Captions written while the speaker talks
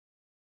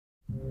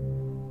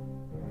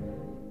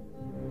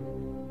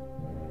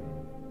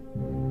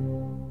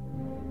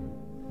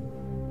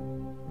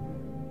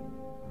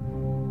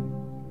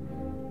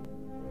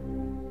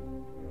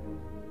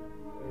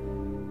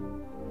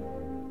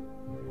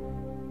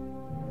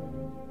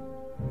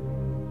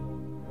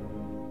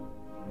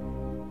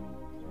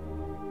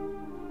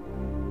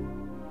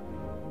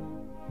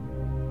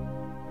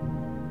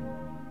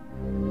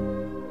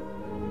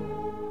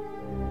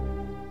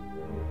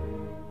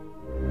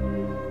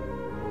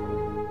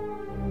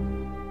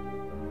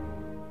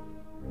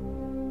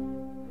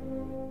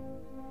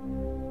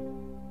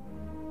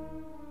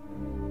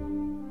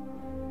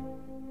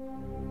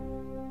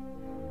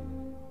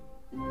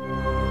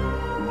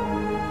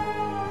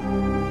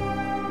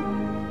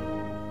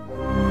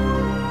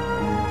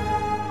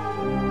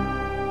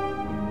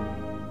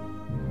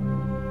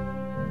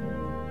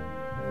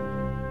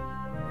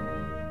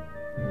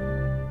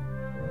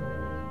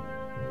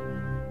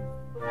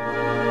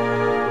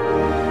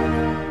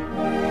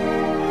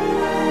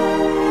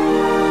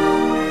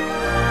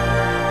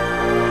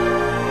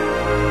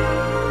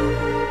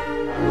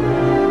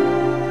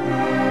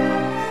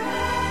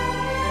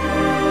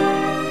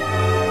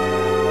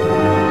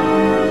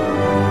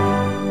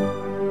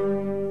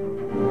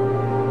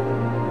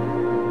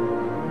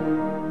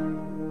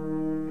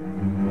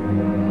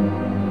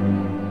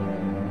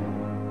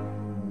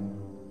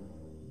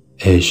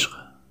عشق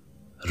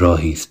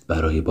راهی است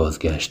برای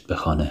بازگشت به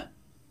خانه.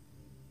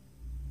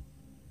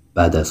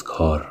 بعد از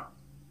کار،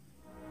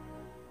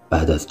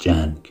 بعد از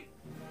جنگ،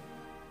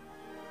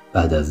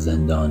 بعد از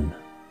زندان،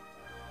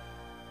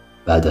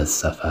 بعد از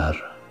سفر،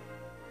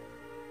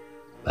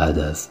 بعد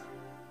از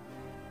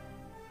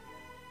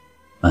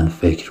من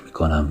فکر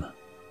می‌کنم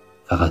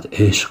فقط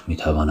عشق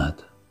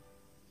می‌تواند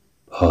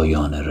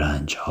پایان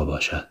رنج ها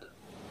باشد.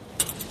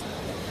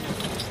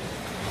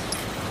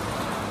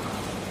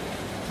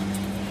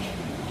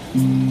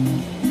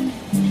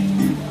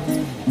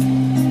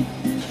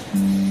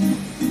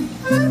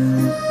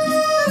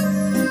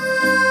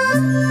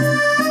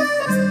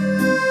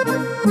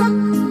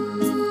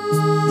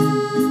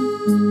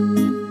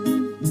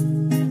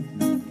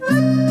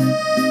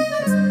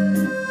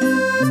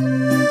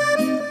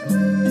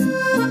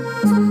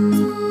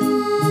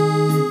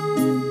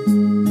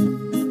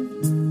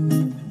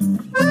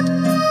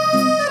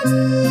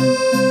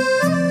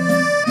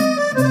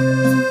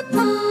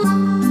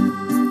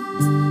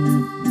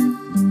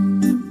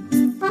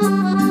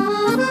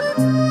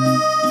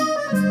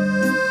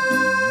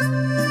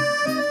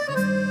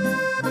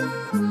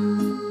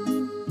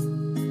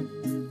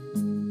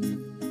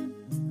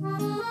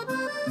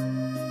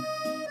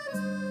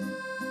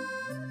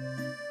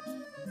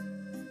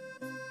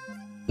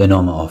 به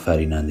نام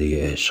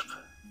آفریننده عشق.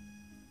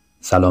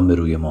 سلام به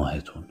روی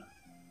ماهتون،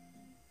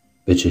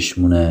 به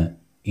چشمون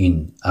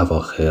این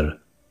اواخر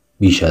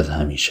بیش از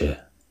همیشه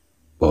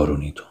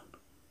بارونیتون.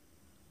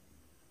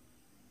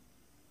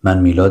 من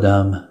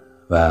میلادم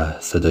و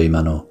صدای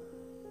منو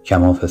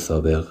کماف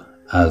سابق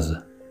از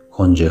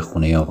کنج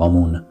خونه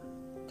آقامون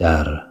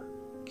در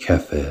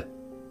کف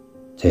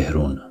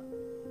تهران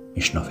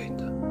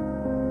میشنوید.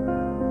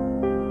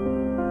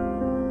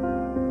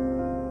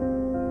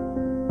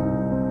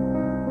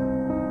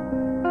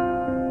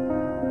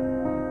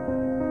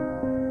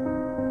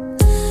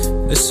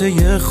 مثل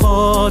یه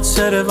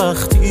خاطر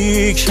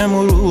وقتی که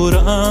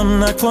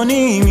مرورم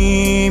نکنی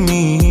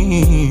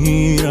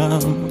میمیرم،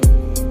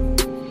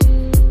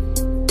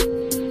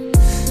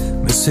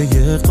 مثل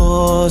یه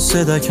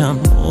قاصدکم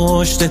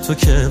مشت تو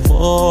که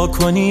وا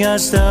کنی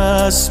از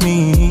دست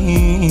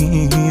میرم.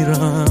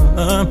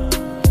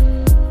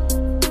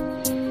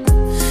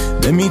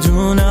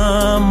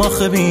 نمیدونم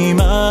آخه بی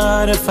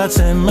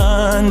معرفت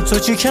من تو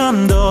چی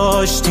کم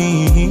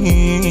داشتی،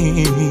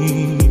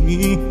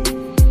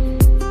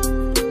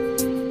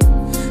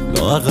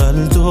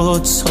 لااقل 2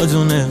 تا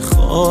دونه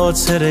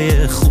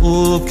خاطره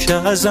خوب که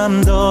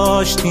ازم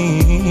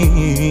داشتی.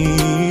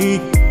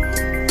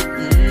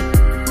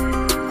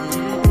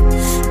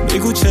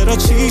 بگو چرا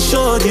چی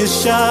شد یه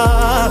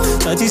شب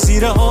زدی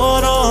زیر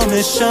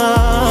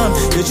آرامشم،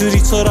 یه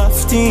جوری تو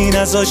رفتی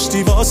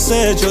نذاشتی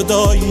واسه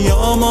جدایی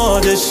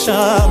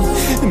آمادشم.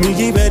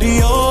 میگی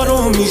بری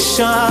آروم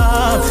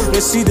میشم،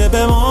 رسیده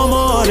به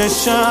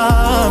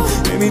مامارشم،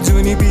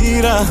 نمیدونی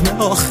بیرحم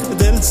آخه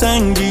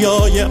دلتنگی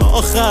های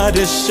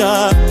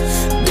آخرشم.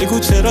 بگو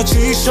چرا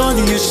چی شد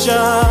یه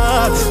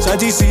شب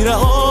زدی زیر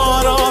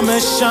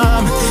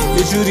آرامشم،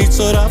 یه جوری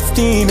تو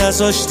رفتی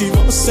نذاشتی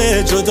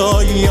واسه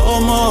جدایی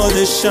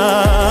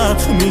آمادشم.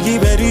 میگی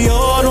بری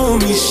آروم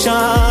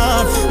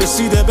میشم،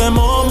 رسیده به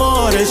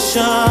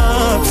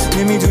مامارشم،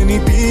 نمیدونی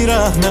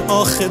بیرحم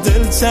آخه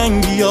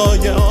دلتنگی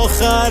های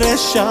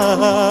آخرشم،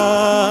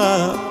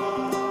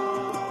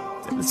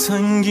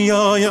 دلتنگی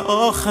های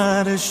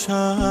آخرشم.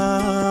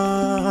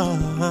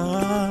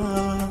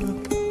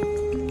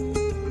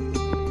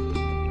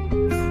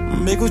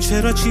 بگو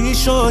چرا چی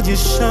شد یه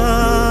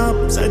شب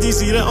زدی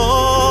زیر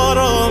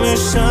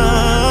آرامشم،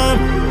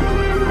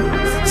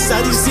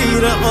 زدی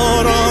زیر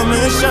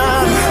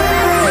آرامشم.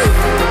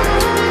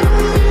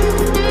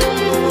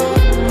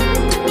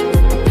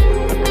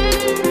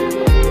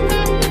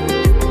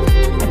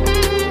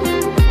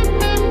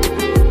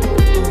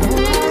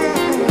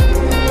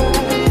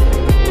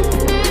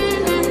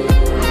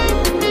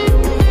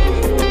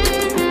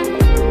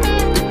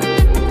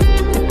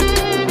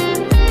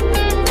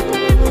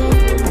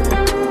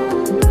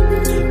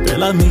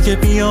 دلم میگه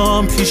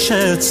بیام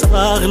پیشت،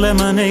 عقل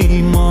من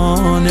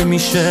ایمان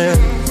نمیشه،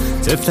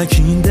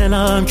 طفلک این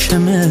دلم که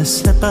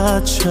مثل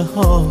بچه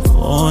ها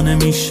خانه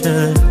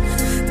میشه.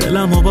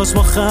 دلمو باز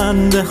با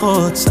خنده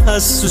هات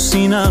از تو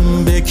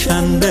سینم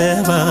بکن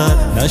ببر،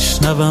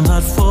 نشنوم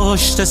حرف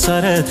پشت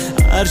سرت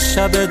هر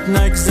شبت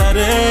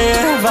نگذره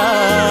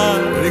ور.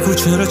 بگو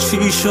چرا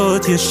چی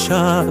شد یه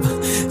شب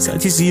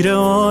زدی زیر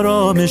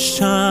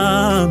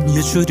آرامشم،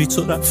 یه جوری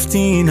تو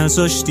رفتی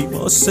نذاشتی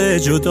واسه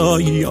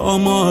جدایی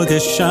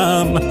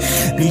آمادشم.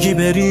 میگی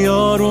بری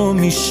آروم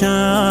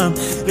میشم،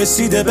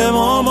 رسیده به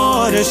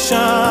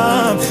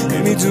مامارشم،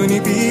 نمیدونی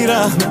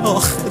بیرحم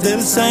آخه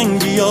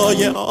دلتنگی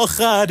های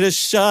آخرشم.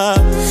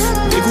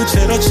 بگو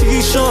چرا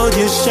چی شد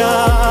یه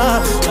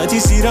شب زدی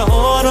زیر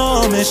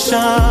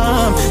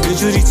آرامشم، یه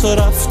جوری تو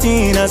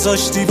رفتی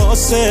نذاشتی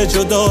واسه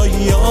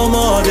جدایی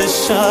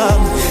آمادشم.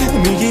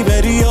 میگی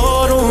بری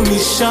آروم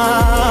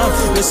میشم،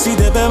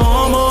 رسیده به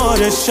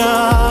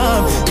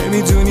مامارشم،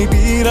 نمیدونی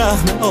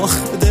بیرحم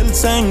آخه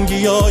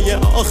دلتنگی های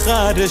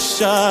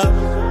آخرشم.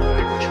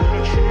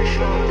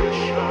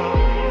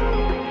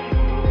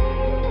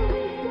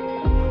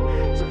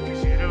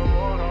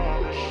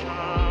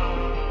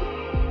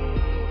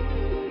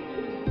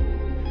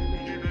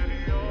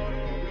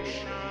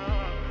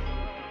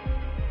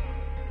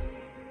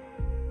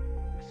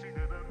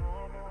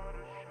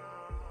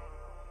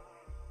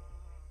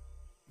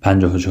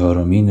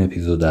 54مین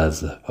اپیزود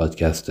از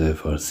پادکست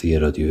فارسی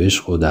رادیو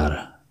عشق و در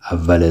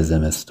اول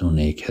زمستون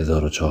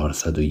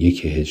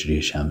 1401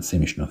 هجری شمسی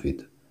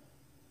میشنوید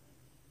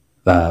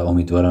و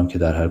امیدوارم که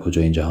در هر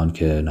کجا این جهان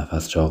که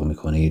نفس چاق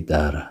میکنید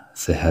در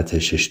صحت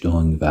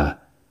ششدونگ و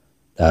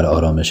در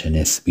آرامش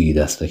نسبی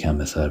دست کم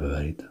به سر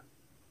ببرید.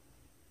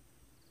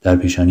 در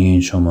پیشانی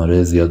این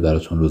شماره زیاد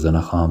براتون روزه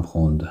نخواهم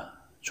خوند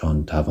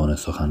چون توان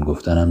سخن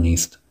گفتنم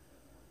نیست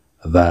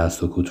و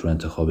سکوت رو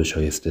انتخاب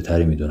شایسته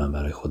تری میدونم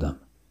برای خودم.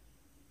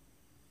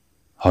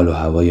 حال و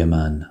هوای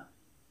من،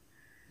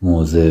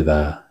 موضع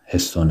و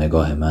حس و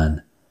نگاه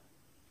من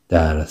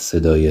در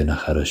صدای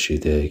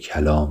نخراشیده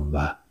کلام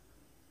و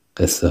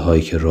قصه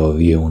هایی که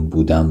راوی اون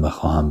بودم و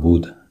خواهم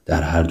بود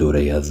در هر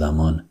دوره از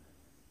زمان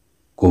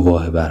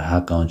گواه بر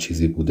حق آن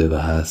چیزی بوده و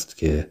هست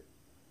که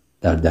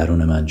در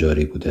درون من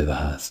جاری بوده و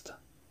هست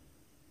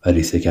و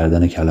ریسه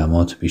کردن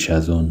کلمات بیش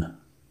از اون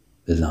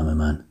به زعم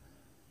من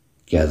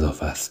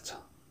گزاف است.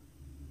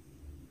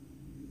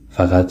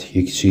 فقط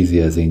یک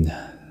چیزی از این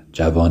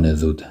جوان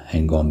زود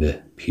هنگام به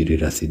پیری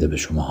رسیده به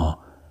شماها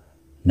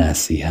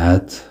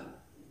نصیحت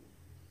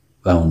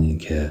و اون این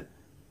که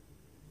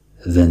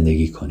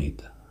زندگی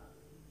کنید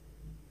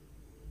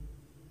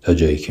تا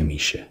جایی که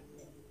میشه،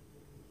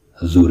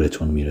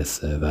 زورتون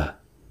میرسه و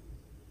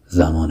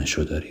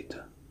زمانشو دارید،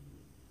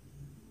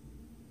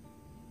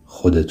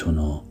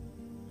 خودتونو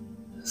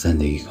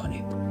زندگی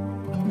کنید.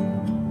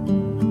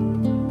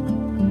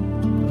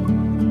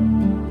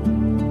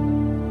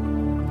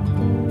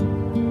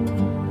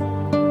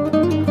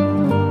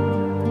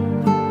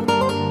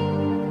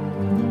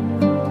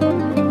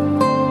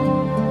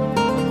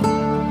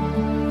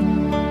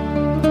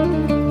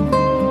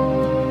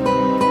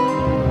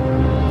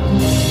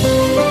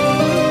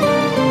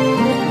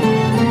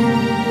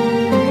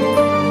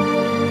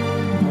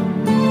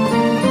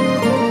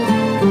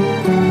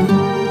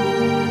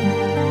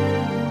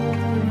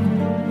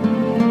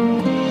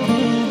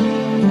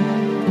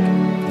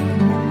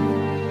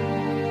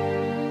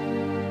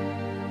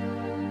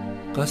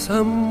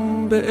 قسم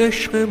به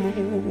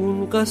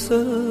عشقمون،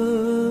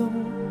 قسم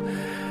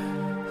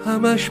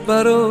همش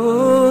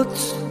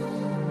برات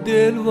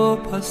دل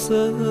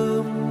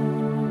واپسم،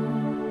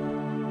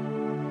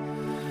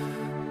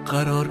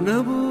 قرار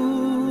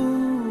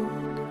نبود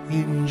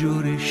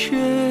اینجوری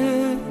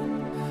شه،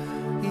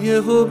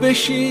 یهو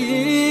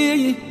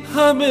بشی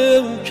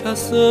همه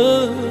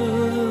کسم.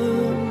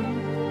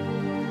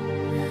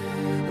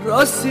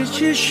 راستی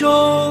چی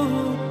شد،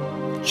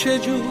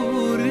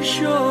 چجوری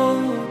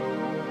شد،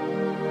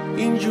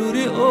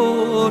 اینجوری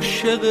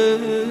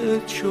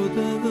عاشقت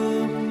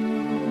شدم؟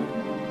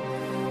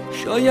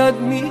 شاید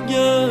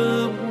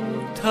میگم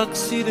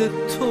تقصیر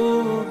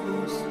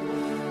توست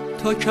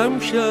تا کم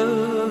شه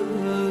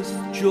از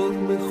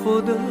جرم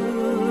خودم.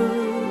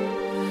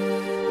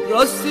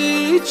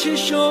 راستی چی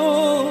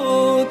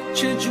شد،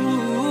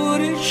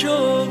 چجوری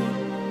شد،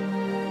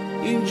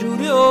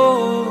 اینجوری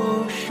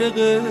عاشقت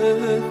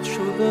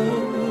شدم؟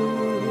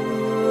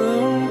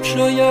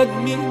 شاید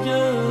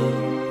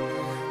میگم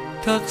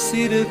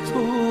تقصیر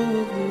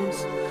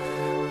توست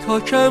تا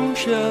کم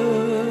شه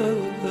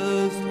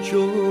از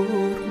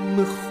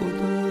جرم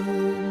خودم.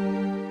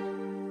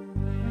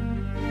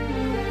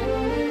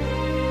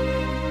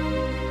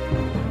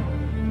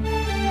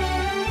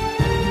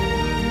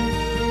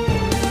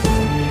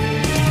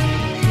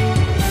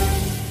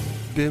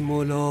 به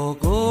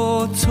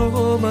ملاقات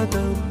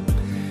آمدم،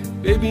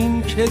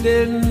 ببین که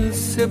دل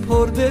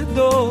سپرده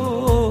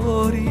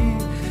داری،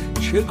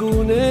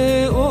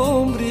 چگونه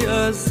عمری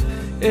از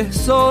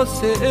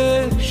احساس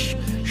عشق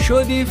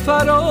شدی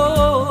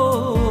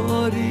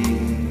فراری.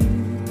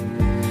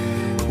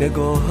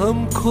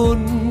 نگاهم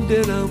کن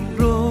دلم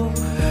را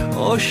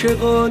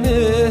عاشقانه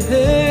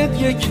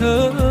هدیه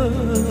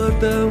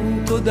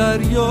کردم، تو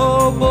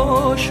دریا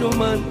باش و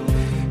من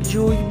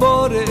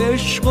جویبار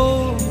عشق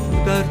و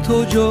در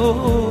تو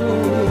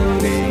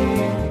جاری.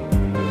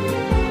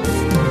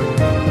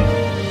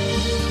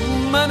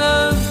 من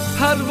از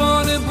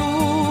پروانه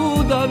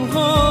بودن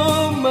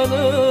ها، من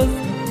از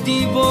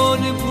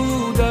دیوانه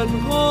بودن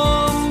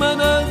ها،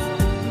 من از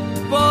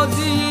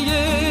بازی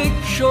یک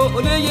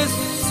شعله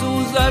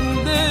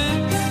سوزنده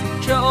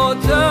که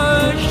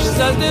آتش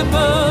زده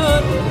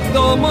بر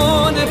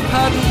دامان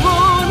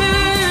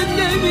پروانه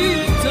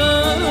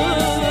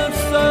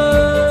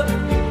نمی‌ترسم.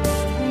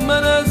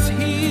 من از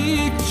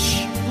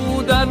هیچ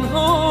بودن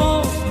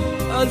ها،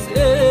 از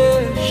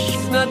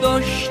عشق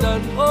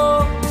نداشتن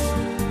ها،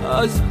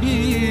 از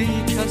بی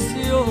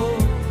کسی ها،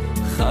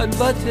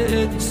 خلوت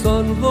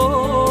انسان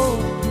ها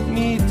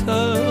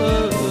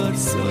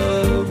میترسم.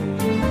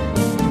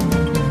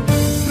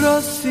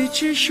 راستی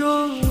چی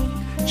شد،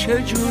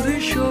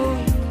 چجوری شد،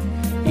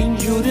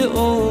 اینجوری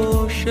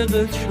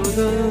عاشقت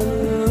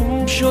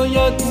شدم؟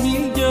 شاید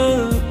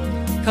میگم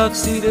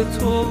تقصیر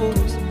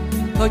توست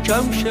تا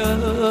کم شه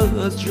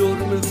از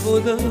جرم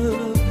خودم.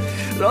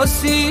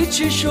 راستی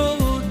چی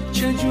شد،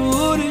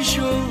 چجوری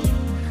شد،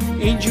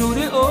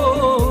 اینجوری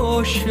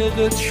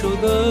عاشقت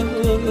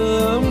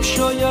شدم؟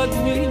 شاید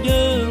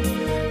میگم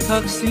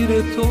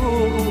تقصیر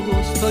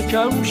توست تا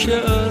کم شه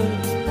از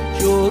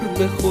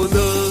جرم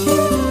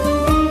خودم.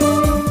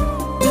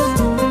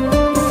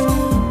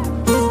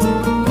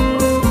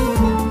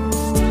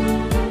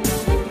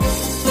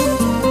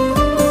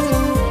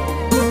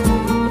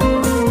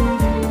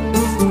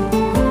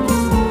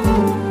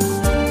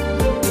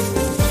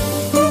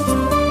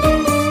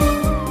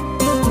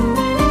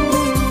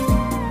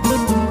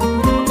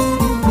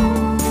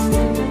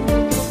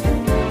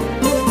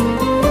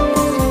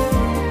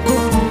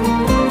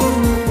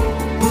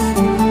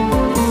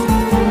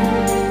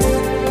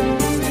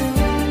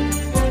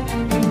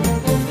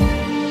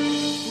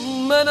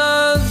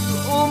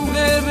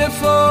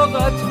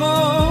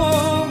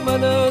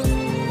 من از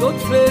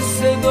لطف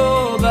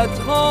صداقت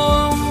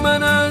ها،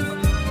 من از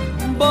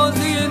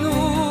بازی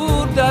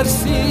نور در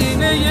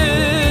سینه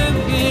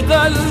بی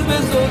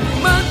قلب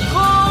ظلمت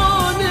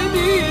ها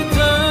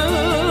نمی‌ترسم،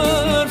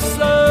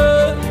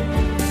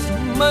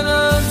 من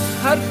از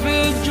حرف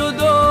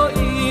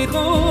جدایی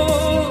ها،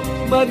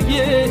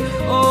 مرگ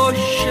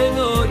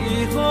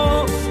آشنایی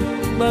ها،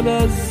 من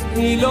از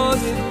میلاد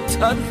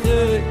تلخ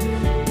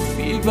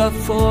بی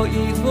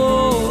وفایی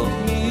ها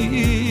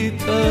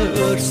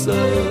میترسم.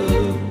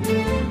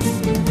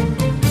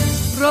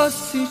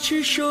 راستی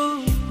چی شد؟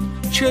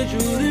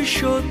 چجوری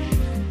شد؟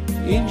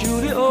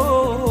 اینجوری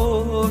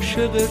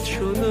عاشقت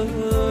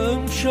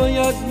شدم.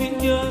 شاید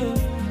میگم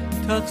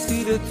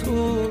تقصیر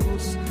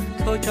توست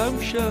تا کم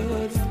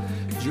شد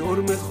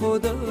جرم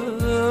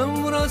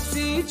خودم.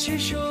 راستی چی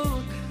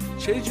شد؟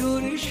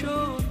 چجوری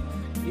شد؟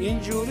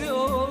 اینجوری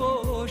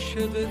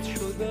عاشقت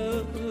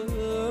شدم.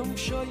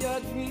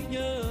 شاید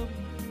میگم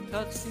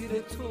تقصیر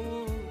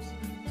توست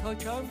تا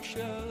کم شد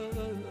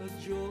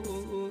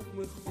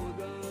جرم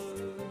خودم.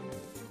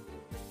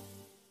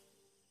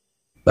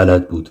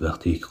 بلد بود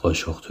وقتی یک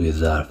قاشق توی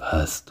ظرف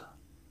هست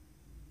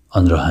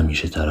آن را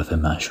همیشه طرف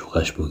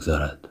معشوقش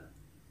بگذارد.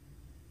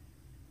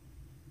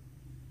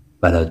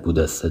 بلد بود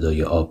از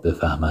صدای آب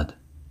بفهمد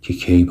که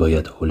کی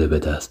باید حوله به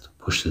دست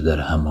پشت در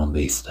حمام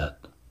بایستد.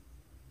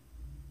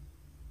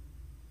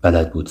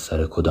 بلد بود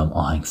سر کدام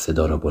آهنگ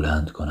صدا را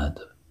بلند کند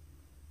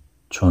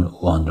چون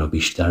او آن را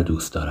بیشتر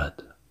دوست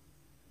دارد.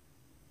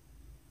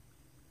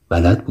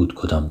 بلد بود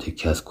کدام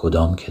تکه از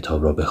کدام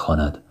کتاب را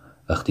بخواند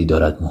وقتی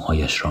دارد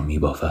موهایش را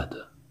میبافد.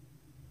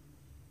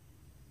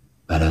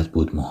 بلد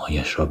بود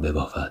موهایش را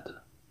ببافد.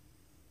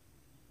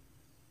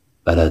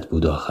 بلد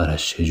بود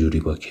آخرش چجوری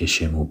با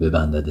کش مو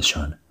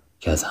ببنددشان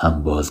که از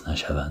هم باز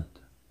نشوند.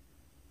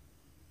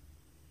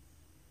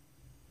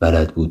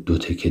 بلد بود 2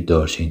 تکه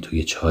دارچین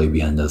توی چای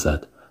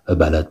بیاندازد و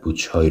بلد بود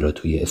چای را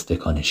توی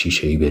استکان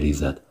شیشه‌ای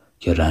بریزد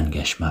که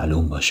رنگش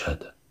معلوم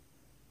باشد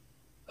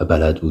و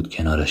بلد بود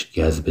کنارش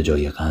گز به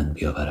جای قند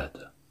بیاورد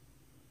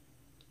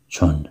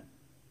چون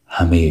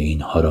همه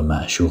اینها را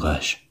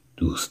معشوقش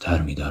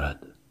دوست‌تر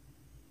می‌دارد.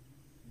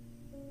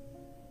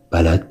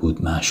 بلد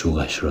بود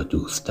معشوقش را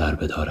دوست‌تر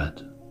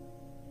بدارد.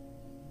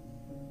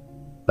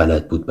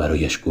 بلد بود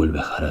برایش گل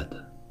بخرد.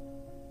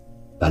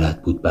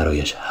 بلد بود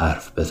برایش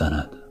حرف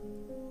بزند.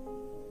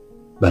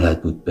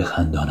 بلد بود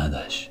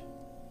بخنداندش.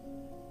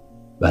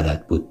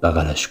 بلد بود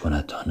بغلش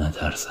کند تا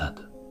نترسد.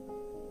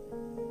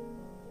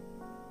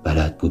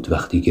 بلد بود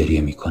وقتی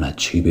گریه می کند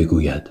چی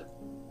بگوید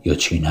یا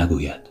چی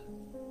نگوید.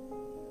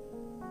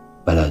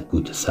 بلد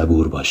بود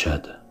صبور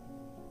باشد.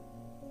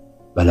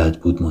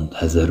 بلد بود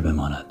منتظر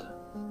بماند.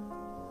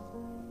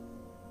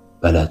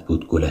 بلد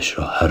بود گلش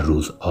را هر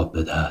روز آب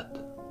بدهد.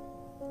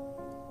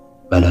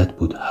 بلد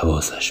بود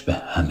حواسش به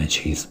همه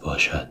چیز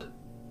باشد.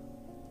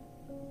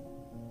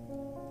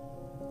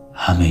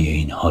 همه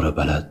اینها را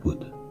بلد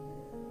بود،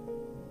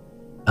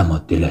 اما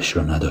دلش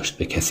را نداشت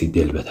به کسی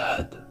دل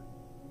بدهد.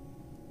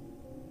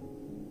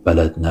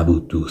 بلد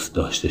نبود دوست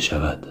داشته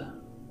شود.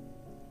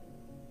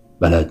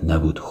 بلد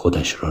نبود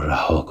خودش را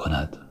رها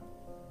کند.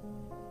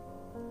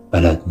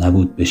 بلد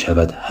نبود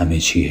بشود همه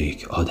چی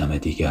یک آدم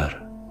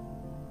دیگر.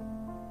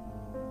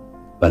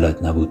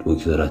 بلد نبود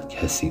بگذارد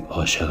کسی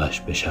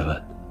عاشقش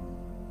بشود.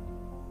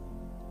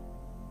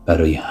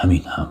 برای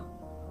همین هم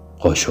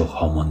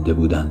قاشق‌ها مانده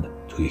بودند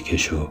توی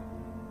کشو،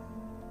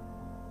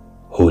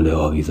 حول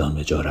آویزان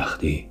به جا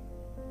رختی،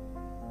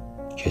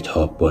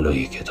 کتاب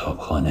بالای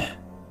کتابخانه،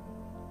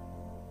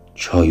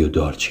 چای و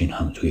دارچین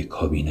هم توی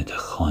کابینت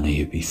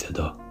خانه بی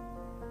صدا.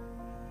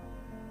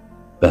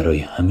 برای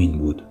همین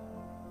بود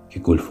که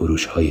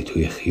گلفروش های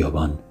توی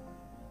خیابان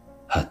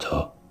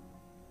حتی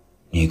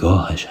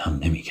نگاهش هم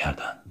نمی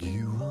کردن.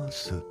 You are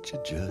such a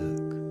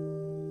jerk.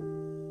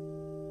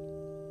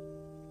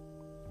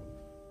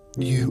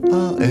 You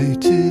are a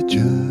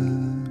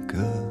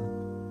tearjerker.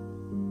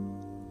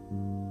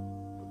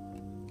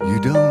 You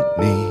don't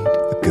need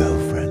a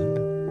girlfriend.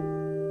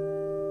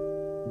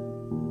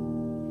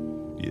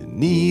 You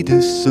need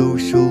a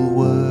social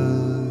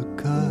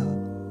worker.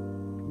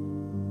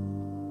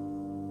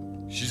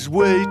 She's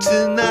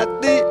waiting at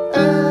the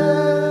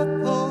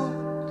airport.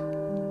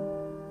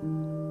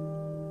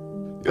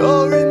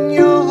 You're in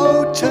your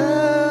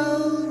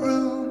hotel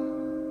room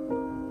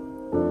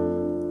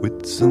with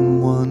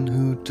someone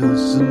who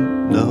doesn't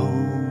know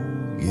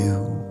you.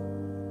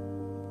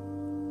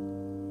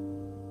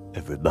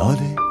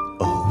 body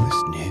always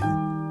knew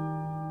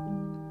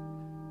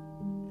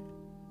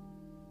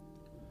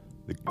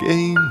the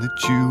game that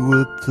you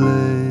were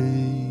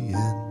playing.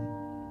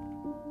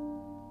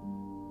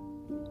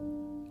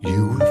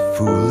 You were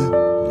fooling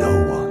no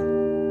one,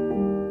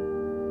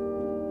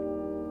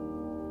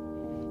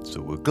 so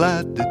we're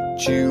glad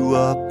that you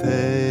are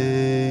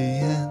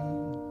paying.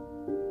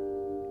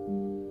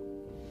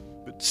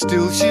 But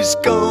still she's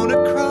gonna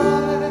cry.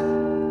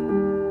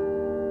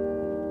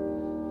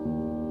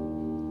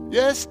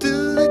 Yeah,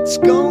 still it's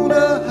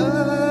gonna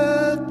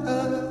hurt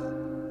her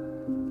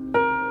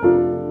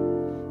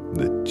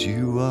that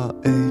you are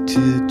a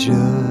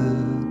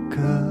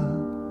tearjerker.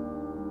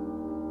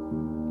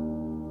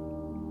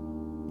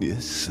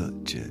 You're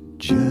such a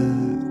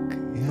jerk,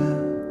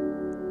 yeah.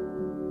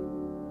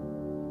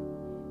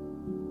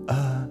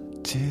 A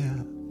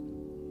tearjerker.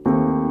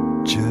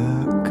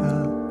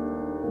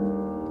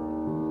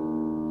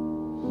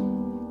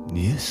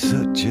 You're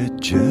such a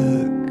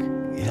jerk,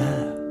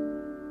 yeah.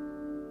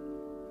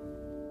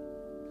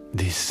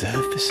 These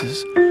surfaces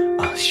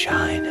are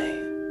shiny.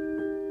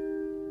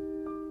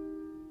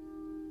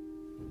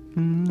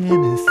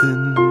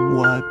 Anything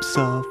wipes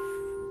off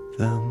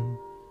them.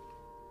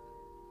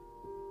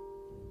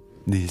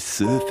 These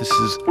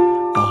surfaces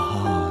are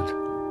hard.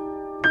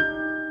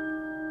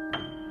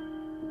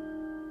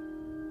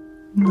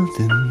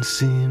 Nothing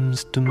seems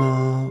to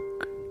mark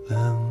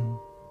them.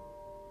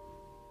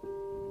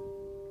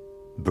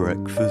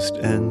 Breakfast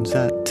ends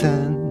at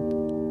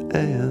 10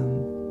 a.m.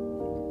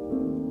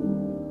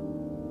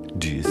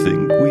 Do you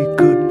think we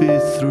could be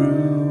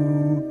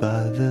through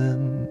by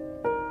then?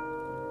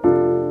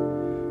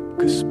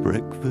 'Cause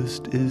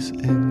breakfast is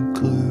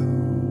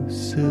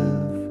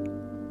inclusive.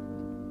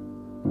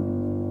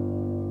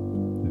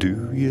 Do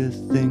you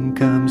think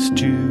I'm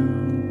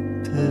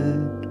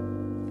stupid?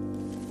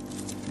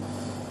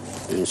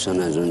 انسان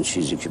از اون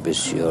چیزی که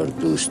بسیار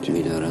دوست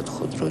می‌دارد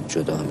خود را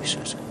جدا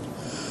می‌سازد.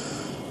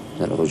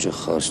 در اوج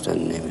خواستن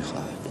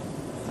نمی‌خواهد.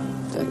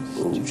 در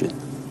اوج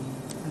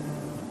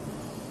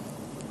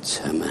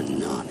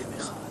تمنا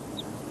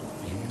نمی‌خواهد.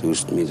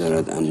 دوست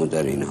می‌دارد اما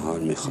در این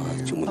حال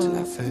می‌خواهد که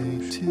متنفر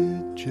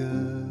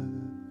باشد.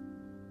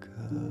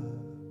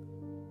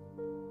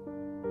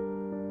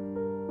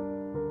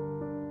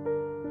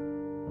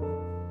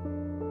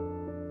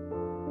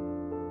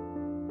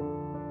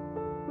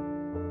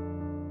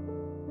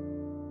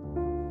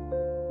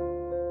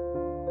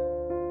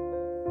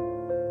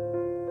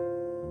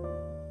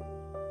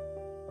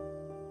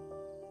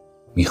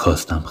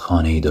 میخواستم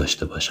خانه‌ای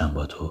داشته باشم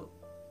با تو،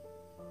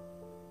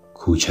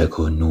 کوچک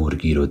و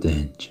نورگیر و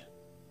دنج،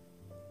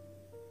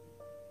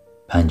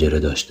 پنجره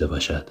داشته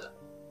باشد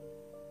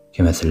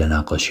که مثل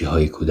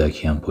نقاشی‌های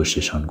کودکیم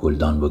پشتشان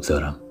گلدان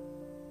بگذارم،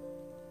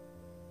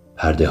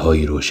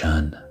 پرده‌های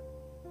روشن،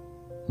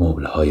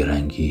 مبل‌های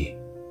رنگی،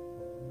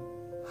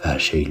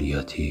 فرش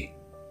ایلیاتی.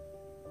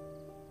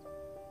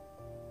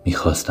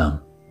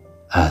 میخواستم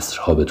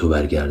عصرها به تو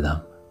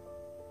برگردم،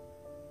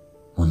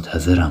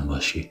 منتظرم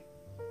باشی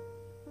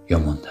یا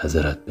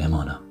منتظرت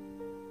بمانم،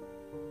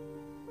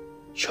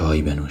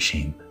 چای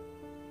بنوشیم،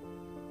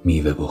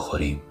 میوه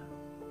بخوریم،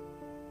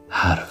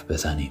 حرف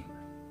بزنیم،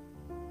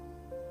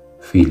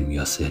 فیلم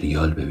یا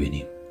سریال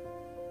ببینیم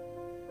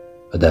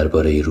و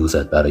درباره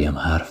روزت برایم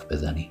حرف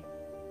بزنی،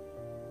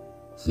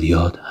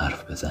 زیاد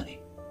حرف بزنی،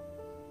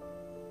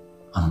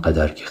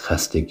 آنقدر که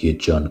خستگی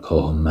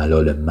جانکاه و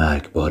ملال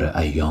مرگبار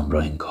ایام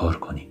را انکار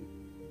کنی.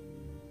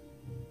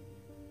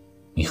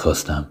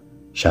 میخواستم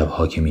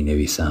شبها که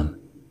مینویسم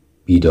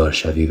بیدار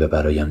شوی و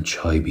برایم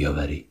چای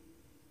بیاوری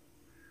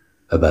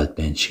و بعد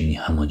بنشینی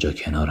همانجا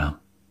کنارم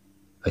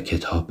و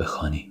کتاب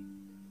بخوانی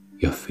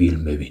یا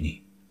فیلم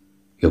ببینی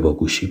یا با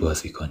گوشی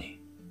بازی کنی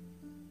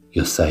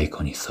یا سعی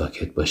کنی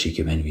ساکت باشی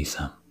که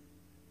بنویسم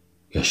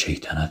یا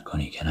شیطنت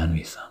کنی که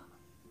ننویسم.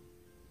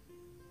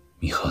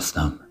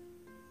 میخواستم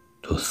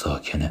تو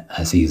ساکن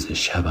عزیز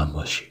شبم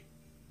باشی.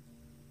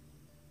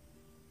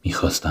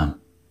 میخواستم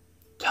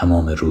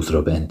تمام روز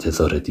را به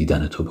انتظار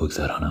دیدن تو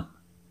بگذرانم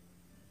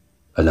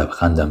و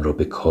لبخندم را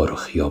به کار و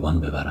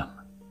خیابان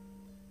ببرم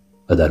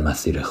و در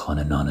مسیر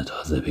خانه نان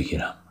تازه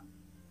بگیرم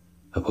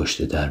و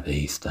پشت در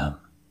بایستم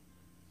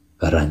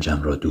و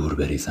رنجم را دور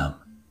بریزم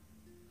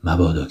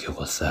مبادا که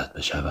غصه‌ات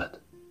بشود.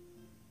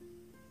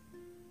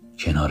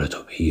 کنار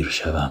تو پیر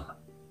شوم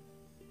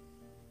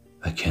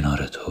و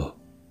کنار تو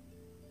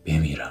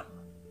بمیرم.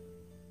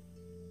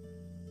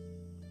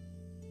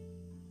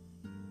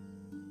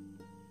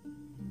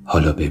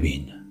 حالا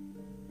ببین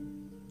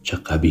چه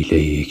قبیله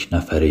یک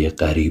نفره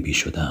غریبی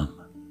شدم.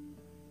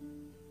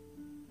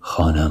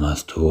 خانم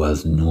از تو و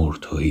از نور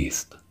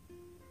تویست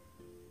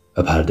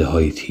و پرده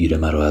های تیر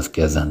مرا از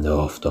گزنده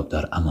آفتاب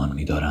در امان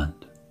می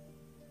دارند.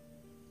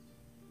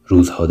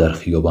 روزها در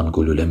خیابان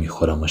گلوله می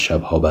خورم و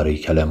شبها برای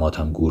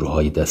کلماتم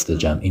گورهای دست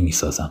جمعی می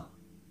سازم.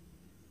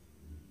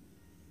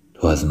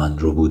 تو از من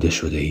ربوده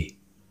شده ای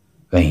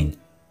و این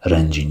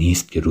رنجی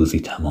نیست که روزی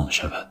تمام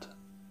شود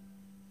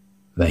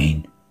و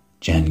این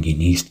جنگی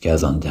نیست که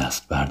از آن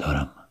دست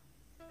بردارم.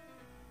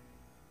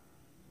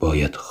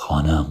 باید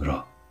خانه‌ام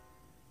را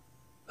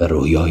و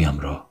رویایم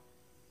را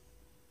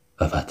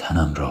و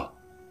وطنم را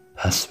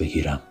پس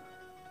بگیرم.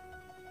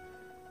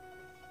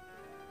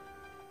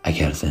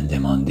 اگر زنده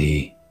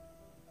ماندی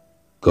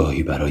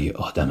گاهی برای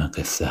آدم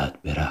قصه‌ات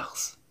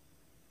برقص،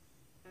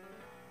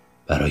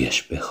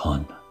 برایش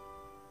بخوان،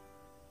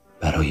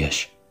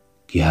 برایش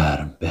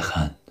گرم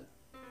بخند،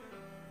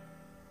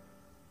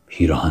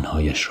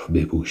 پیراهن‌هایش را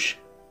بپوش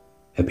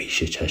و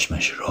پیش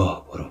چشمش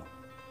راه برو.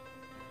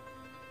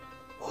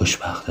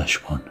 خوشبختش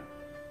کن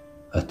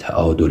و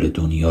تعادل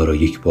دنیا را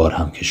یک بار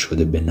هم که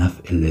شده به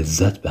نفع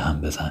لذت به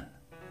هم بزن.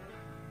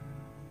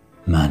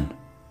 من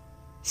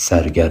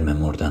سرگرم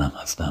مردنم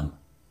هستم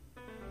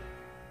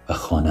و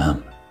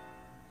خانه‌ام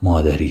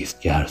مادری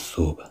است که هر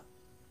صبح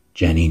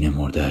جنین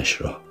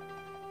مرده‌اش را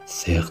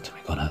سقط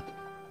می‌کند.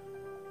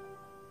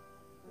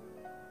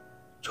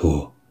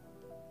 تو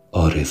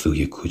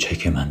آرزوی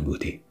کوچک من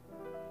بودی،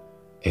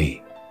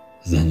 ای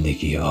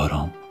زندگی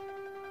آرام.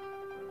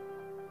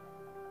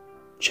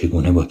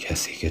 چگونه با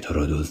کسی که تو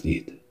را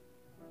دزدید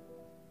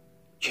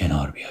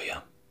کنار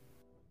بیایم؟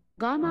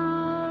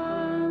 غمت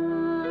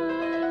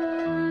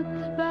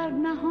بر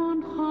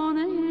نهان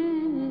خانه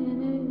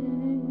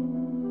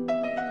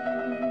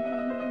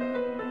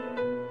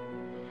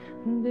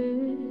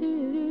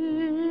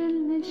دل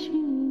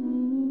نشیند،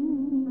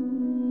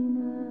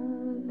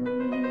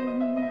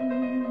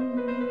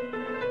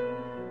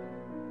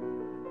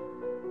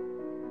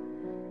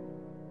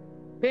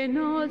 به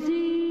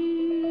نازی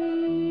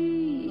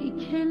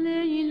که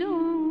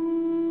لیلا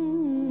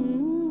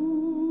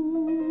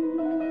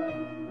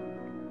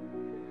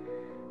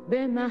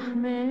به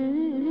محمل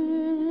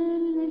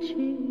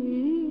نشینم.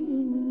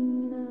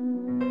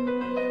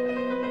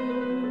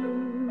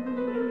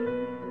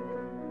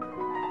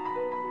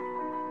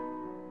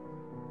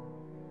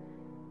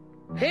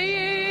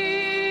 پی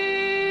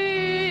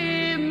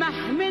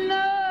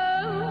محملش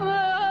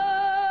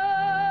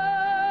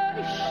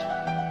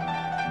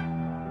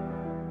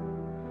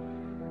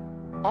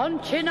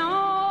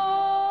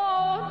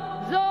آنچنان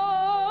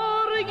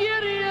زار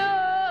گریم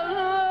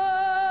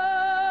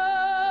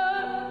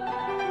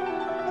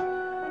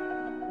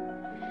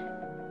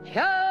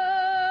که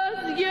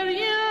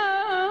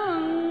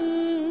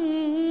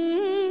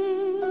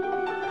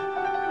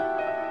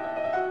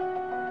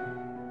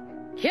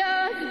از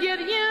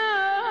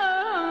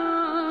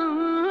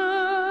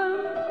گریم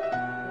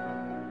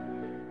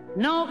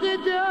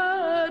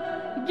ناقدت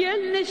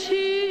گل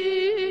نشینم.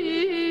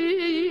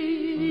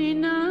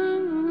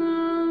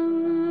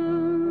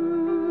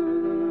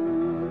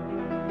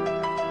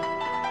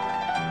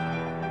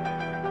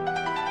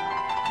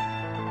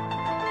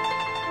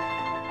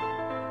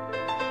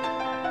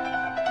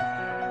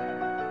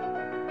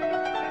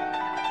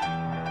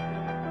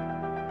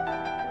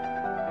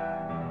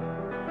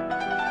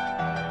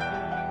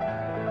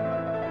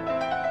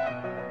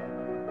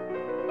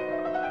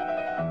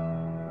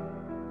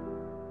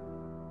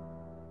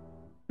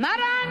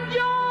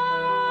 مرنجان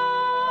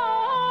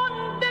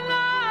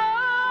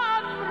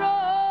دلم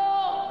را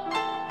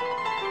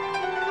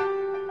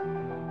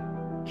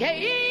که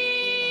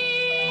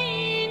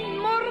این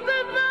مرد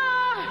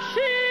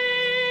وحشی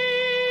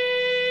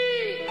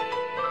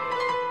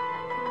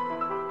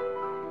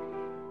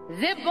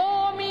ز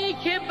بامی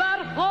که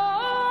برخاست،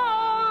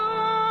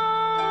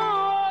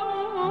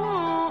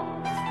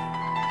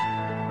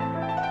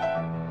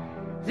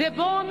 ز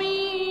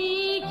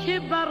بامی که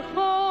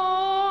برخاست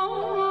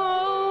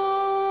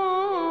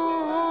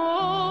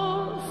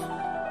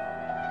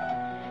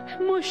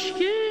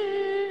مشکل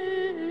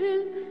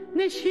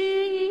نشینم.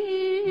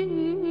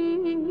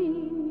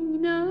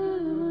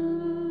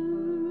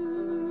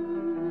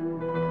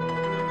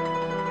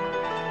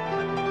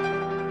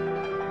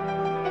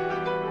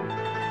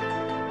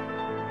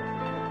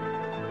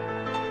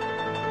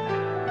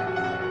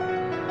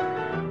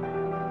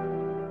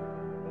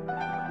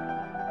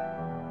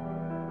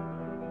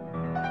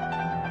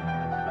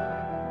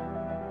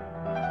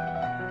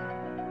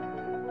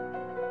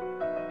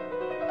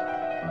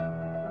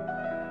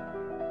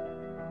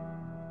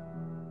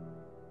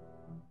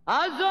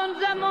 از آن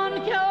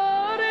زمان که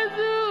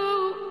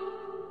آرزو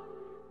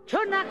چو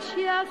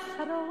نقشی از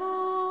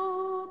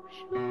سراب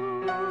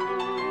شد،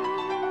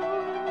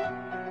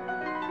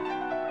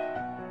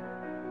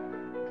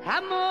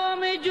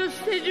 تمام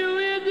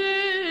جستجوی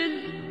دل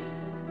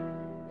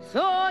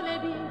سوال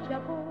بی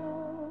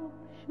جواب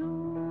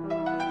شد.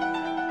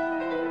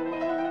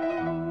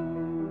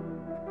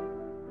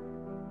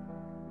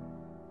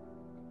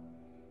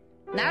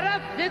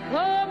 نرفته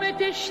کام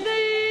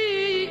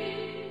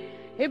تشنه‌ای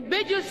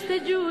به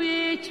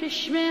جستجوی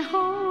چشمه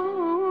ها،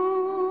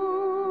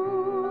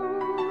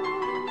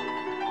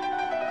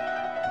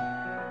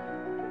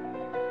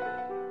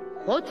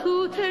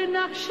 خطوط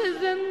نقش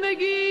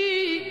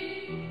زندگی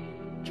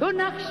چو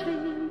نقشی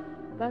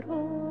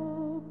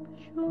براب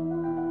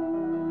شد.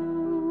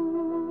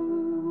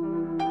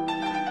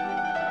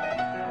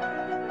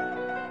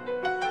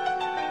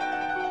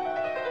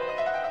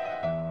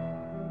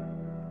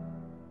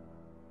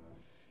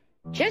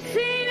 چه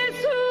سینه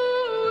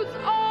سوز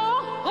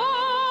آها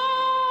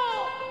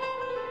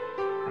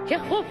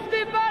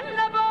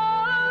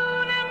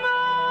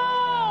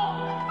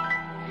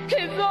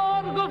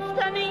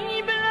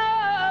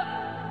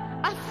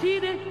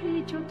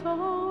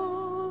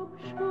آفتاب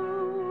شد.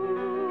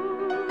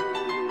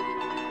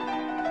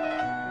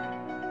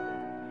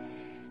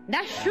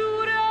 نه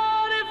شور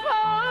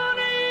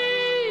عارفانی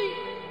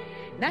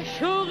نه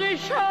شوق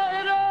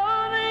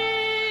شاعرانی،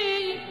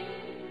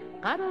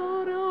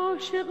 قرار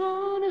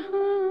عاشقان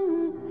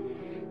هم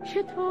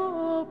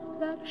شتاب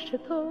در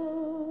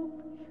شتاب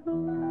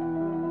شد.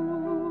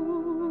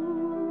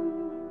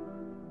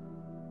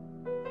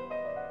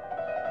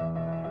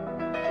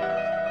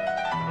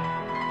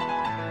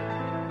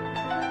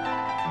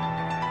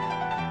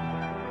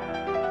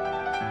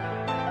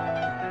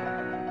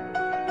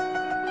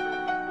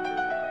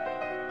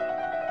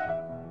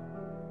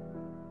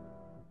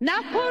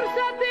 نه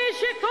فرصت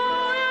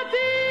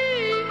شکایتی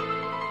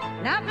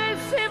نه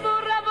قصه و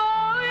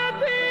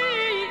روایتی،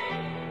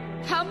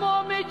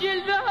 تمام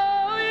جلوه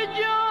های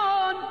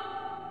جان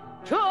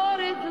چو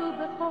آرزو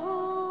به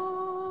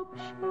خواب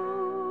شد.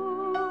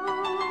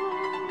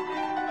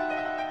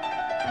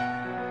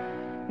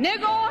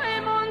 نگاه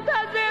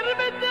منتظر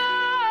به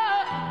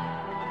در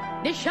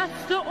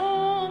نشست و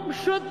عمر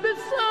شد به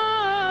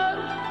سر،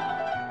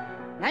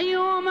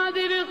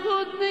 نیامده به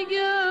خود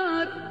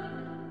نگر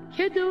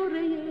که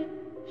دوره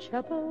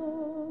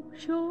شباب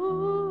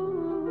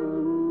شد.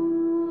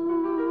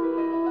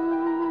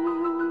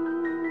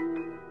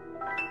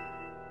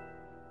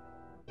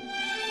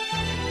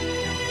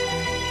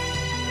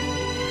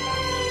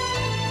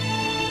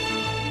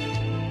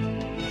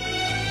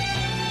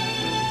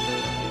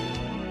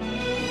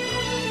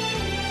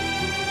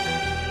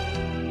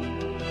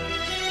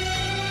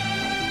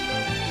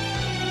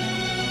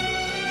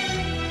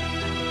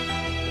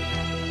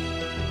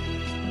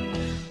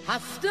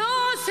 هفت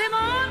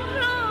آسمان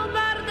را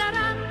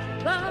بردارم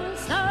و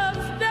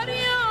صف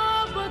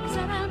دریا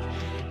بگذارم،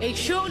 ای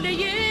شعله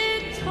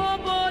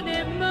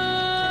تابان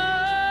من.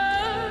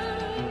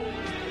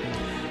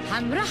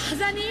 هم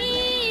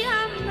رهزنی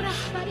هم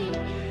رهبری،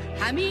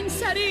 همین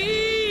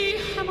سری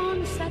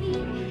همان سری،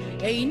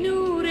 ای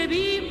نور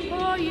بی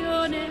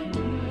پایان من.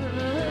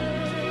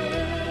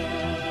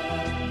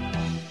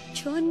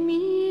 چون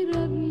می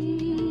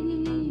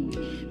روی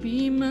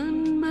بی من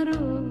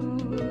مرو،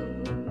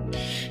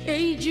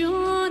 ای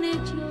جان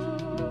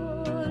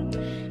جان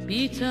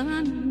بی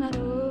تن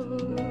مرو.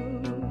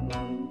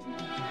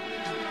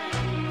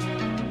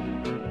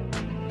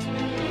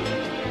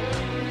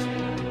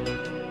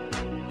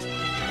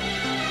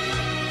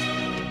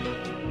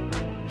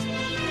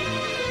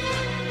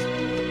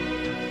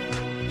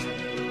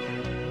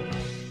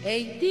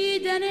 ای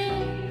دیدن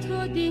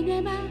تو دین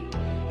من،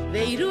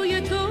 وی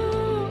روی تو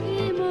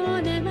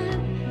ایمان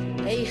من،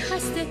 ای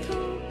خست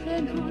تو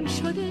پنهان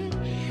شده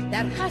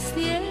در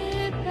هستی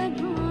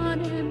پنهان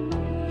من.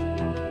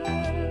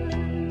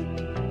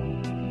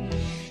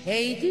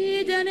 ای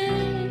دیدن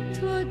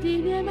تو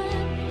دین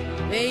من،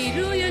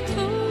 ای روی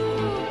تو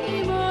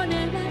ایمان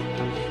من،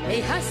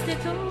 ای هست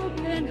تو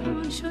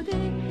پنهان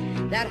شده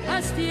در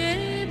هستی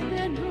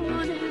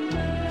پنهان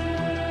من.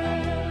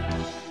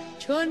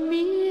 چون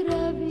می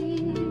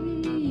روی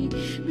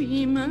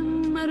بی من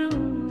مرو،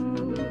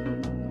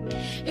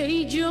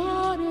 ای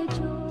جان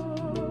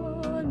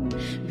جان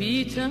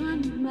بی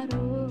تن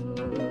مرو.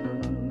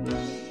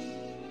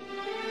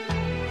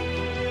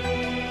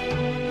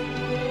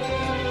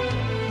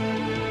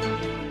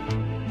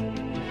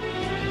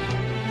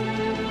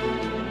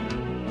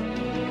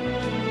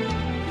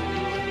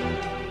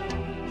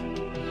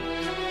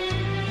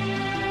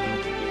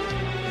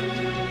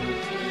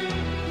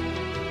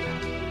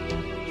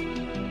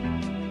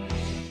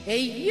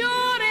 ای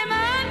یار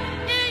من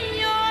ای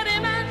یار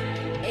من،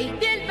 ای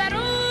دلبر و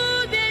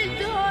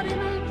دلدار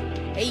من،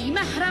 ای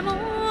محرم و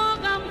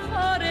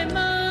غمخوار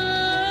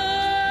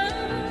من،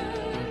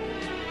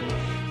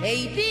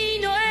 ای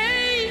دین و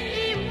ای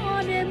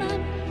ایمان من،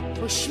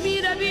 خوش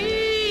می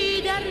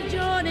روی در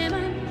جان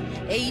من،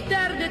 ای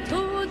درد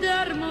تو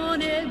درمان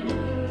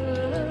من.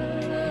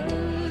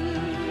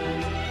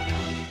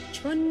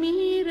 چون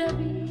می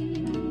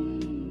روی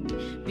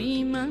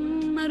بی من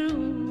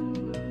مرو،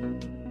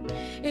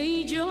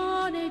 ای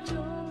جان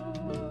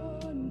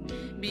جان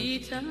بی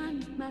تن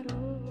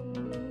مرو.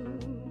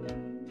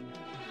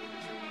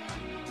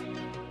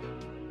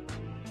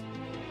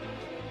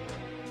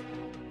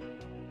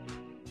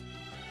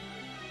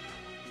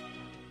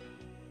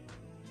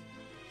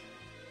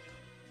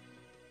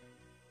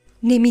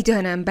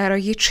 نمیدانم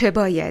برای چه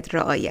باید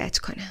رعایت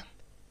کنم،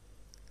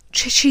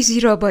 چه چیزی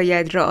را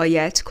باید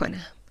رعایت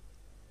کنم،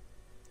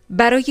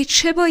 برای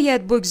چه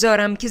باید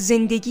بگذارم که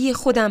زندگی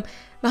خودم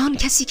و آن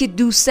کسی که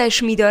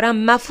دوستش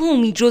می‌دارم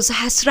مفهومی جز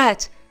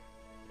حسرت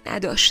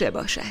نداشته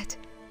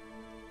باشد.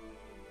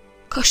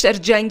 کاش در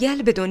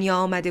جنگل به دنیا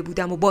آمده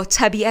بودم و با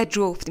طبیعت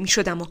جفت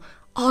می‌شدم و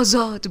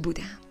آزاد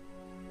بودم.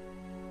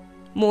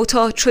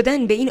 معتاد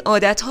شدن به این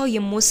عادتهای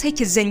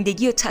مضحک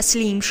زندگی و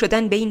تسلیم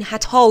شدن به این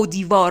حدها و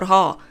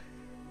دیوارها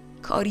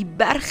کاری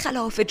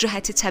برخلاف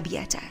جهت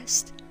طبیعت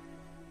است.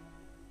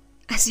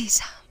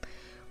 عزیزم،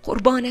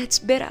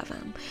 قربانت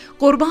بروم،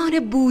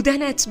 قربان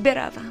بودنت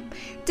بروم،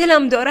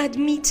 دلم دارد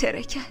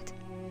میترکد.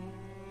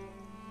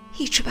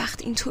 هیچ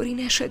وقت اینطوری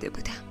نشده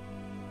بودم،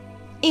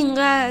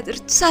 اینقدر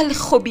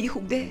تلخ و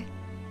بیهوده.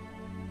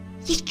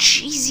 یه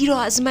چیزی رو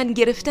از من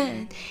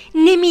گرفتن،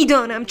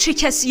 نمیدانم چه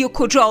کسی و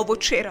کجا و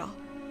چرا.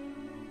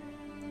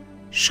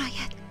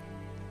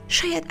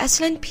 شاید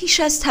اصلا پیش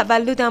از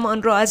تولدم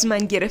آن را از من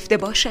گرفته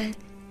باشند.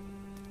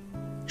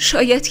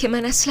 شاید که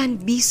من اصلا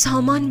بی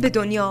سامان به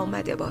دنیا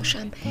آمده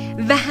باشم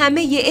و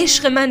همه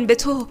عشق من به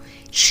تو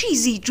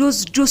چیزی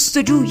جز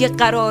جستجوی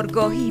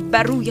قرارگاهی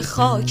بر روی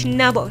خاک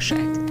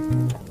نباشد.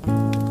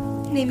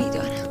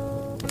 نمیدانم.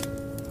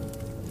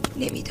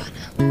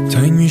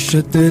 تنگ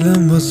میشه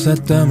دلم واسه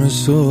دم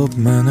صبح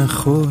من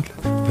خول،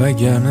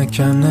 وگرنه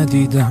کم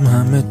ندیدم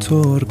همه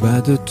طور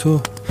بعد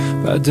تو.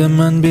 بعد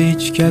من به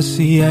هیچ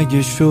کسی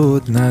اگه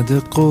شد نده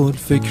قول،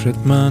 فکرت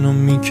منو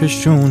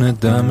میکشونه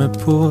دم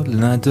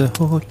پل نده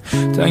هول.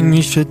 تنگ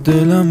میشه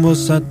دلم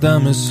واسه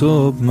دم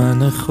صبح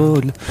من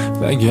خول،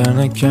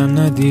 وگرنه کم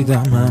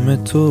ندیدم همه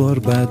طور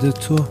بعد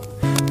تو.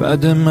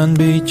 بعد من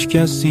به هیچ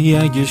کسی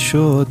اگه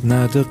شد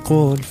نده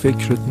قول،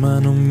 فکرت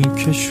منو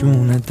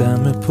میکشونه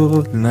دم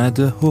پل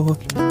نده هول.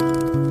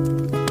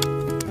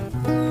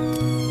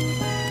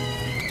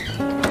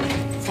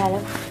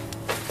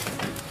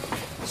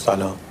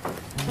 سلام.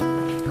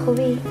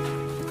 خوبی؟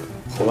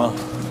 خوبم.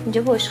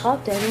 اینجا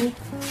بشقاب داری؟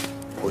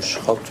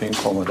 بشقاب تو این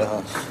کموده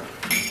هست.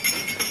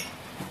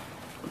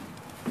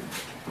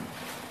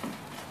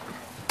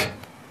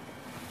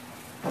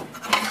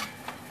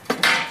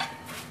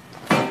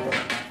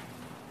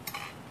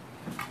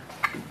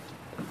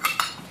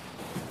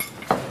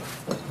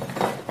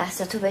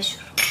 دستاتو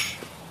بشور.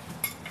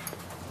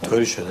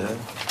 طوری شده؟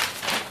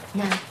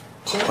 نه.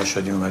 پا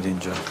شدی اومدی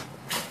اینجا؟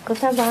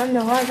 گفتم با هم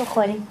نهار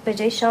بخوریم به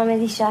جای شام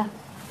دیشب.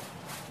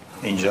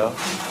 اینجا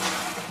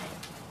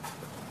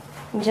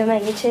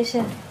مگه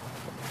چشه؟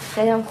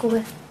 خیلی هم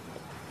خوبه.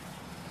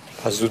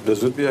 پس زود به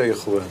زود بیا اگه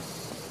خوبه.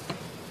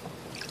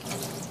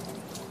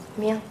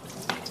 میام.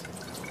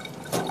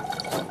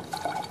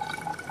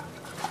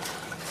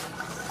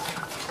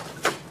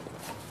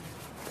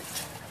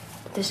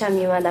 داشتم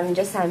میومدم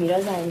اینجا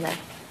سمیرا زنگ زد.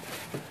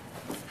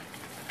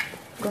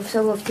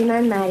 گفتی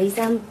من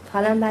مریضم،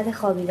 حالم بد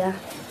خوابیدم.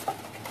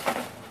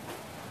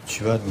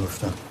 چی باید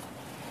گفتم؟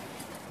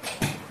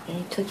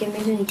 یعنی تو که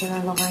میدونی که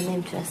من واقعا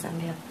نمیتونستم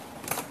بیام.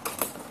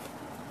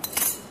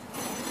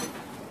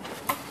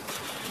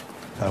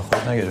 در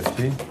خود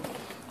نگرفتی؟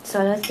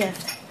 سالات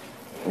گرفتم،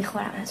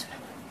 میخورم از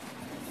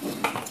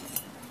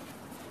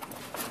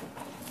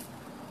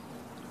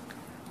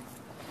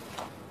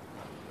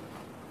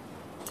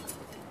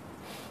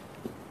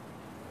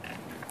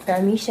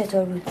اونم. نمیش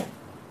چطور بود؟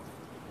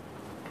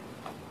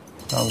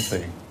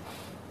 همونطوری.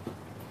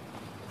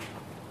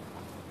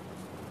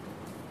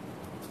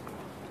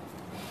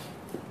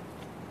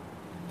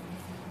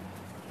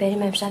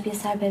 بریم امشب یه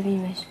سر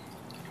ببینیمش.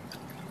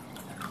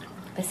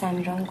 به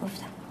سمیران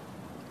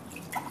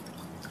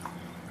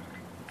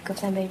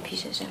گفتم بریم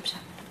پیشش امشب.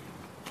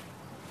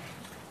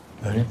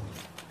 بریم.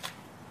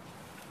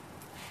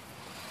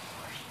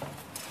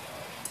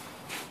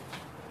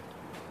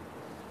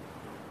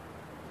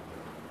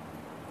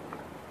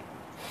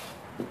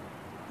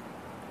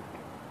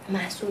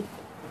 محسود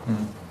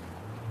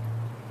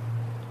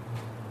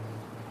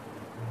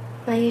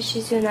من یه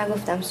چیزی رو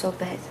نگفتم صبح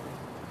بهت.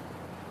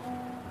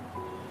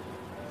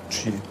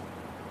 چی؟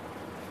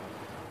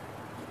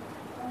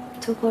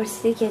 تو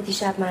پرسیدی که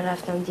دیشب من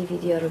رفتم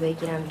دیویدیو رو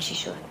بگیرم چی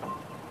شد؟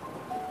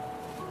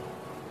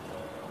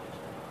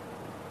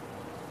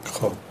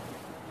 خب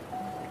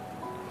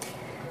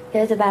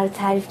یادت برات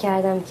تعریف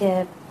کردم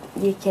که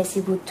یه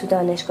کسی بود تو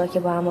دانشگاه که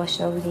با هم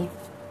آشنا بودیم.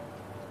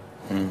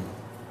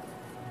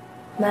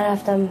 من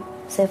رفتم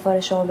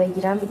سفارشمو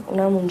بگیرم،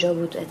 اونم اونجا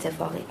بود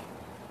اتفاقی.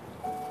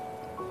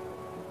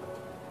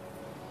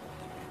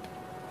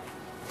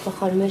 با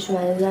خانومش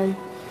اومده بودن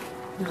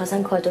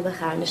میخواستن کادو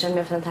بخرن، داشتن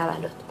میرفتن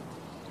تولد.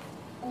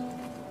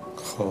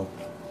 خب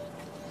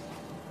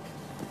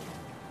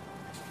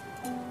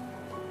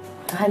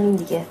همین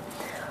دیگه،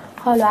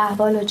 حال و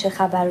احوال و چه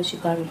خبر و چی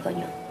کار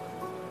میکنیم،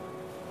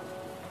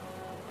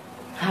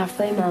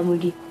 حرفای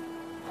معمولی.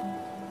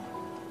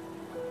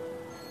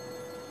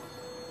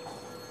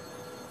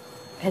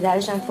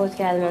 پدرش هم فوت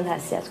کرده، من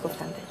تسلیت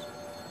گفتم بهش.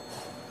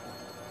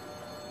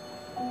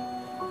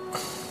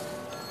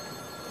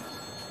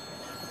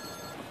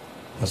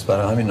 پس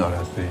برای همین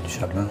ناراحت بودی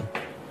دیشب نه؟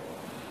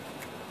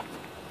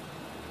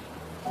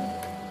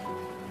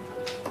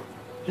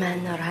 من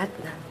ناراحت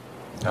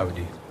بودم.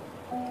 نبودی؟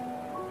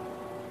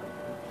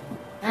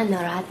 من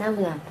ناراحت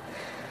نبودم.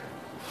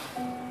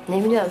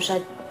 نمیدونم،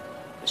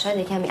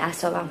 شاید کمی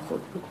اعصابم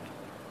خورد بود.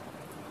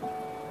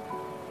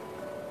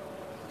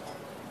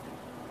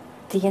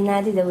 دیگه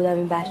ندیده بودم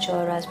این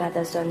بچه‌ها رو از بعد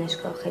از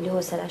دانشگاه، خیلی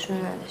حوصله‌شون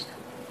رو نداشتم.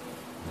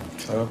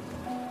 چرا؟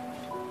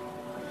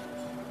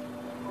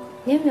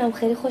 نمیدونم،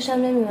 خیلی خوشم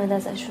نمیومد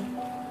ازشون.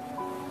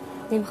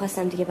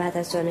 نمیخواستم دیگه بعد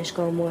از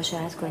دانشگاه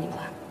معاشرت کنیم با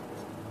هم.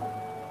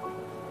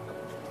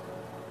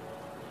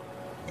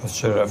 پس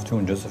چرا رفتی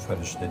اونجا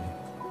سفارش دادی؟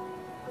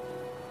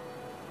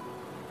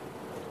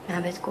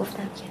 من بهت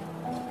گفتم که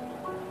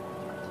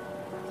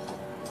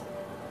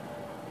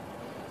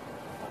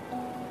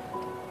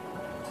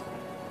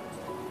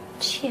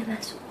چیه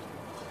مسعود؟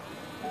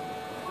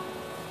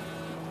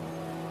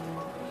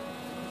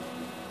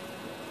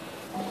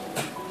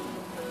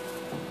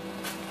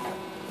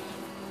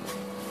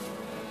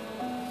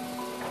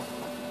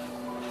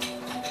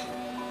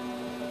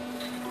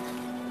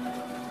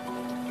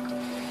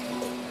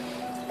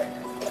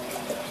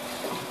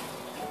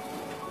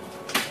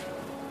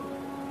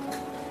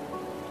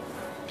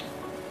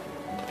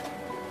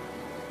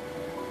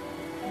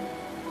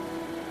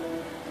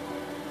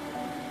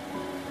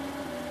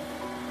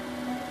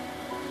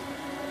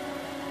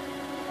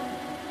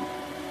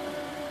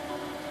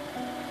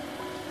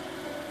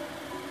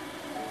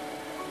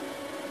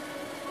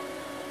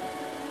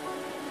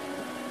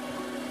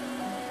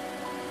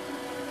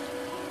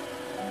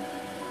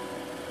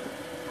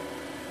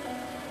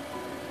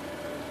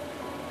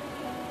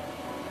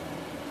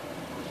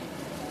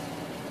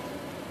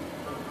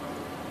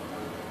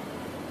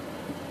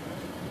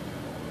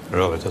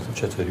 رابطتون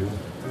چطوری بود؟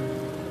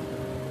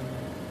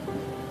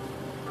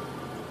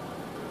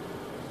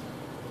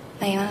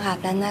 مگه من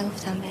قبلا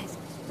نگفتم بهت؟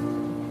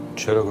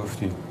 چرا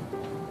گفتی؟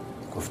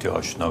 گفتی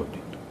آشنا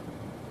بودید.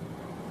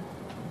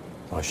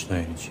 آشنا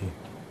یعنی چی؟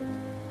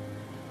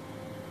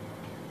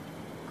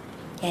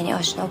 یعنی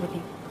آشنا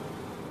بودیم،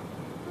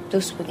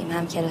 دوست بودیم،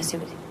 هم کلاسی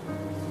بودیم،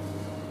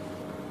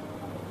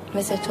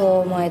 مثل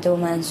تو، مائده و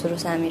منصور و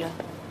سمیرا.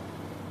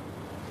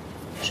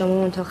 شما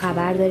اون تو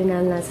خبر دارین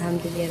الان از هم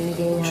دیگه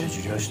میدین.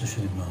 چجوری آشنا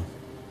شدیم ما؟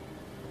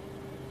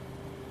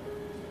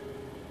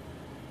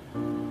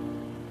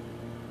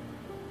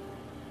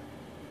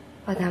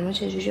 آدم ها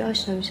چجوری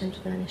آشنا میشن تو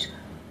دانشگاه؟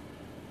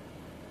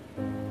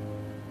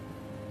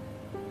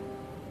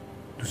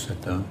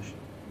 دوست داشت؟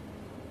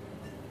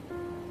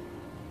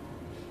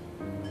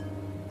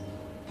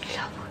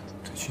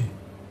 لابد. تو چی؟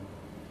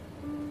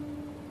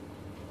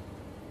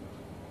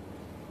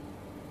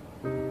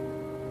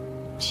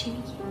 چی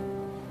میگی؟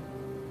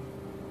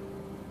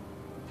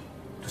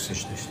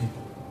 دوستش داشتی؟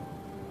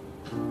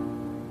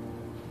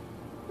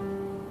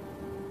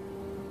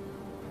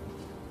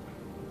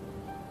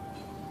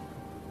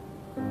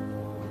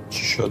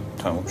 چی شد؟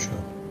 تموم شد؟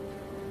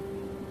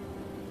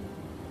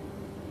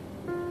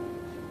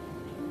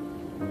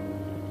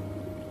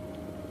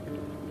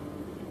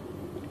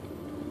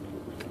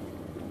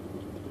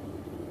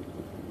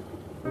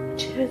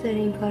 چرا داری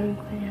این کار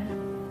میکنی؟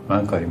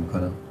 من کاری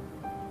میکنم؟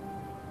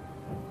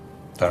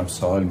 دارم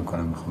سوال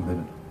میکنم، میخوام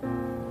بدونم.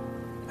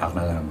 حق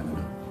ندارم بدونم.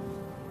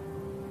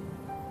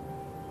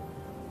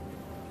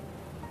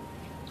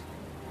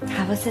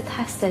 حواست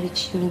هست داری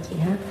چی میگی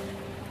ها؟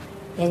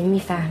 یعنی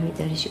میفهمی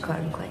داری چی کار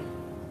میکنی؟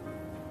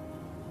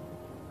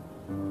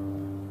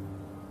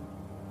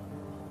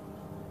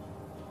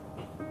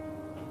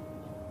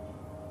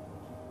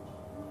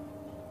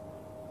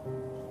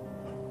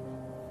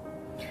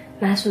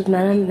 مسعود،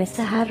 منم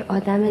مثل هر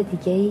آدم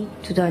دیگه‌ای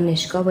تو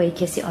دانشگاه با یک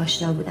کسی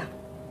آشنا بودم.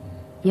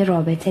 یه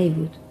رابطه‌ای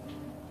بود،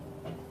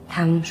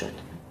 تموم شد.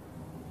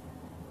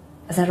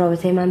 اصلا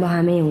رابطه من با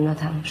همه اونا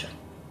تموم شد.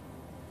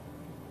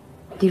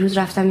 دیروز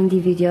رفتم این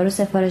دیویدی‌ها رو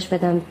سفارش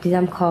بدم،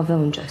 دیدم کاوه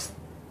اونجاست.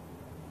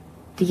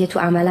 دیگه تو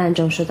عمل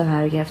انجام شده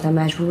قرار گرفتم،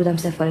 مجبور بودم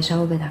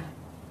سفارشمو بدم.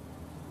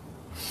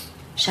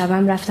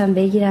 شبم رفتم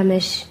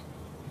بگیرمش،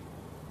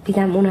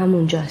 دیدم اونم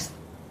اونجاست.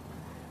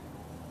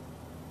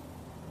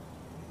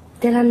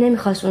 دلم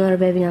نمیخواست اونا رو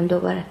ببینم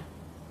دوباره.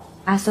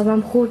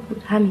 اعصابم خورد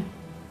بود، همین.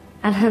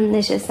 الان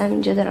نشستم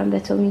اینجا دارم به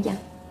تو میگم.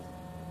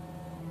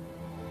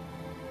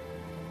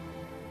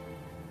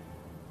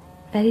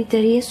 ولی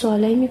داری یه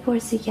سوالایی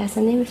میپرسی که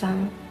اصلا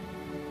نمیفهمم.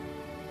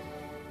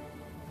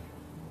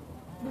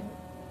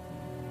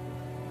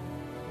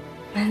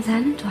 من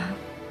زن تو هم.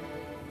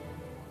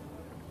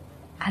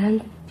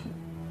 الان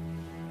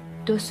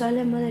 2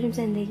 سال ما داریم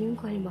زندگی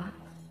میکنیم با هم.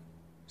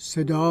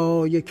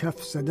 صدای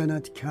کف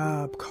زدنت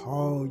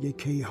کبک‌های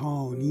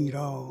کیهانی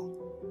را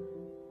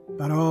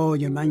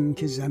برای من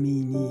که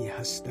زمینی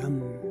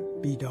هستم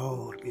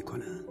بیدار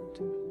میکنند.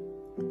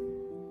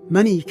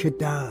 منی که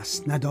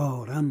دست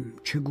ندارم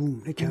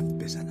چگونه کف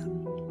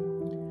بزنم؟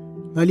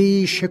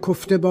 ولی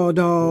شکفته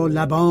بادا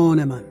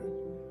لبان من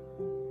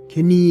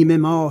که نیمه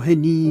ماه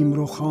نیم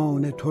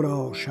رخان تو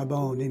را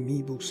شبانه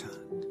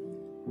میبوسند.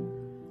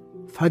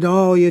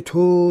 فدای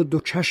تو 2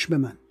 چشم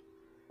من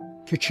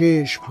که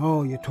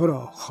چشمهای تو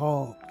را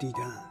خواب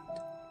دیدند.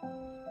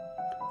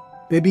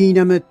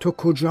 ببینم تو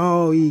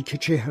کجایی که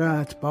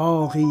چهرت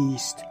باغی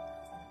است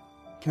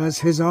که از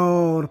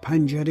 1000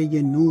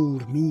 پنجره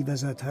نور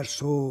میوزد هر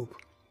صبح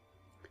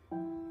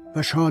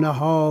و شانه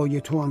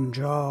های تو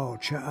آنجا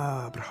چه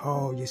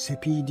ابرهای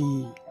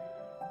سپیدی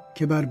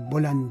که بر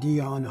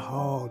بلندی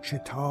آنها چه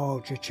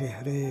تاج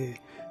چهره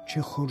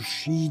چه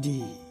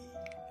خورشیدی.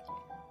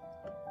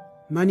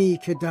 منی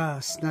که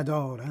دست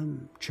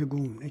ندارم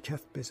چگونه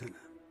کف بزنم؟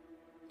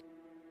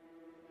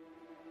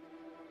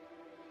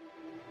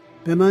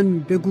 به من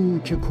بگو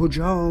که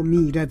کجا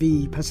می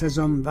روی پس از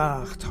آن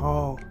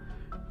وقتها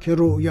که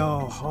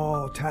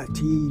رویاها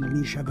تعطیل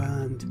می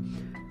شوند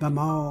و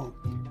ما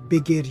به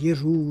گریه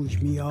روی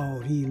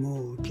میاریم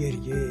و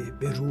گریه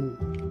به روی.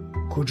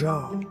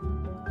 کجا؟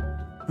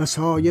 و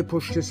سایه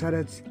پشت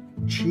سرت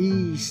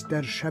چیست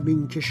در شب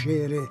این که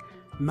شعر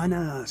من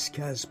است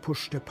که از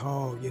پشت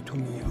پای تو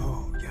می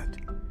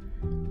آید؟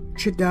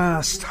 چه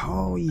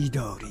دستهایی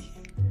داری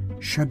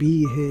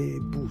شبیه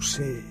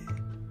بوسه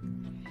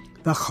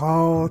و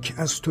خاک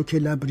از تو که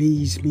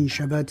لبریز می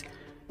شود.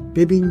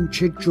 ببین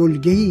چه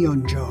جلگه‌ای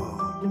آنجا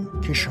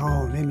که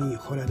شانه می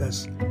خورد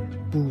از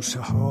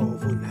بوسه ها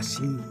و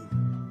نسیم.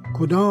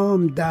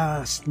 کدام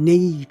دست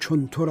نی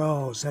چون تو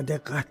را زده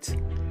قط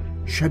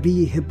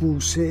شبیه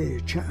بوسه؟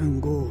 چه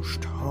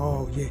انگشت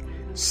های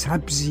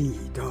سبزی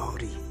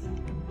داری.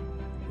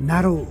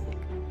 نرو،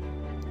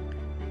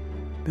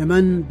 به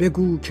من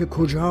بگو که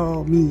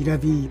کجا می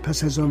روی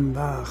پس از آن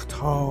وقت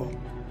ها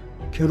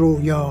که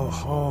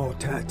رویاها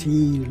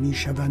تعطیل می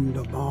شوند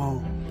و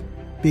ما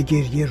به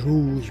گریه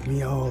روی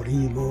می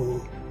آریم و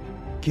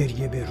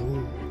گریه به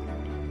روی.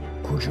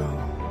 کجا؟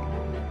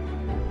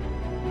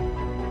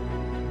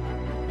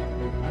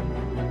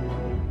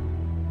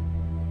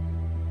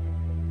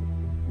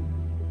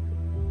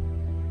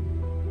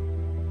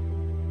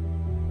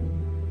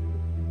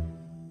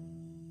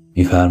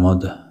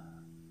 می‌فرماد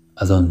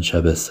از آن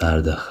شب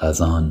سرد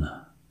خزان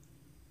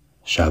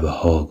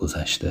شبها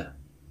گذشته،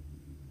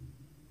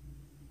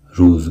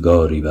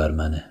 روزگاری بر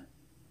من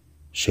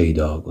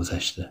شیدا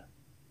گذشته.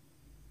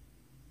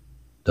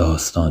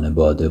 داستان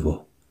باده و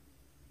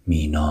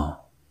مینا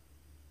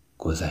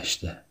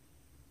گذشته.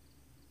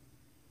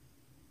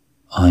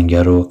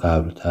 آهنگر رو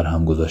قبل تر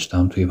هم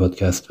گذاشتم توی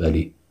پادکست،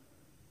 ولی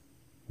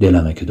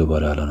دلمه که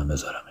دوباره الانم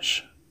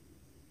بذارمش.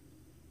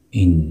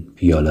 این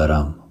پیاله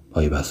رم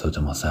پای بساط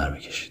ما سر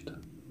بکشید.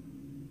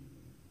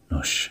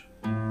 نوش.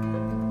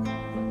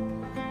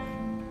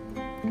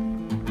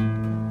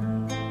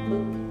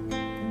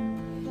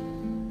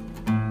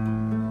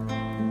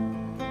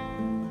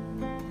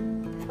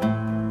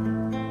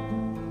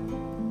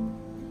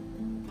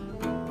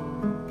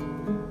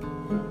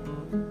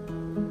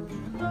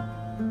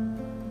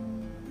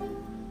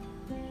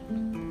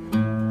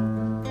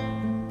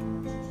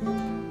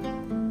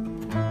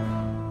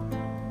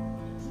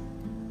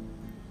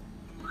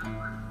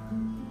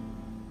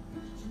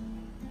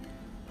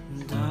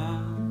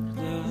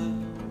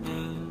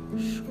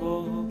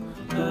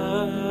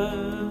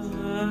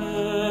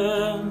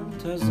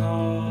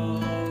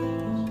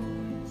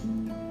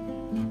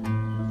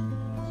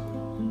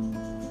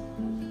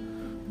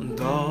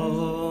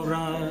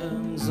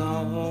 دارم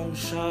زان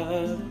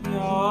شب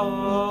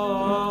یادگار،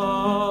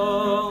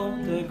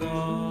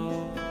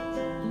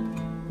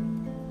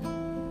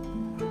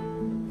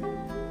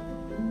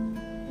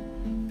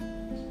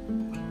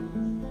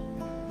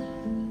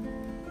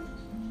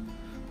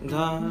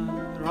 در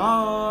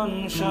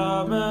آن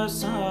شب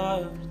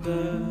سرد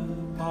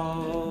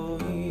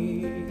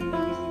پاییز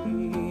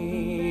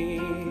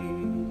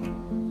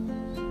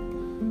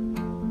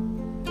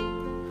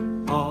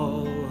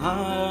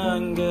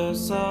آهنگ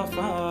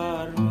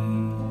سفر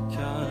می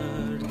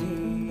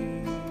کردی،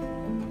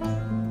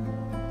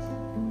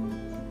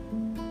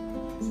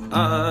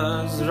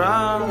 از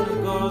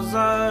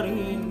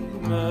رهگذری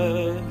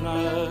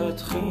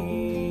مهنت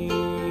خیز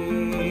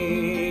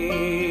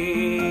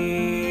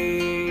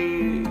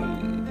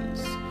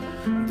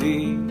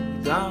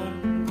دیدم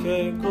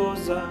که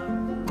گذر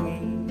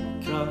می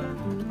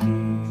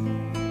کردی.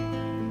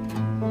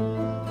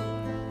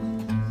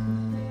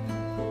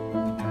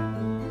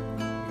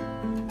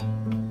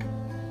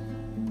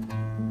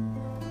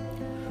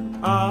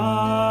 آن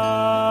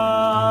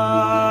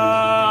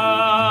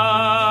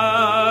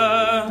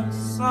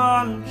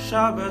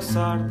شب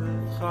سرد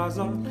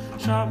خزان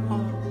شبها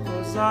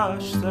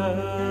گذشته،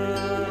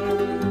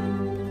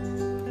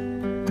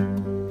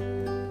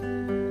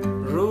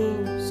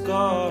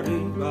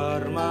 روزگاری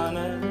بر من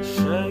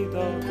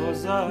شیدا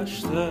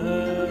گذشته.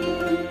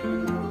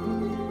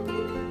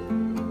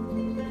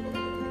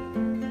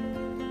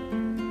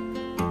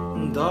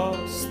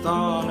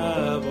 داستان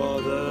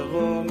باده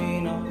و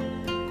مینا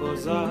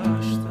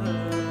گذشته،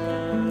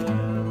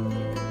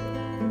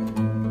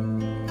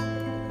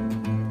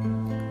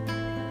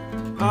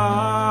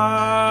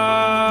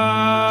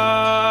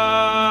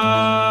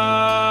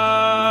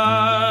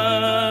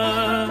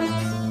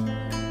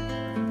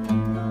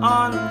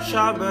 آن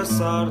شب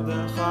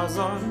سرد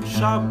خزان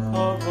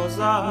شبها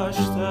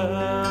گذشته،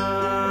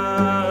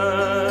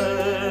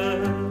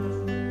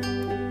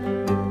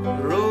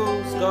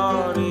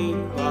 روزگاری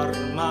بر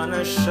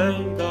من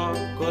شیدا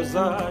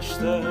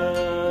گذشته.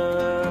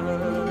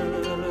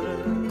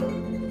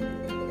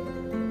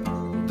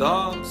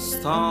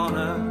 داستان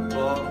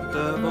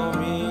باده و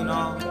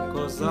مینا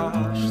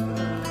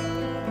گذشته.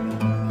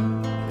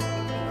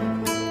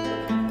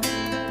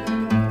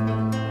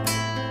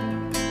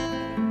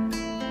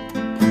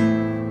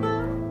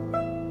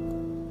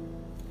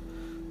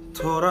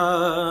 تو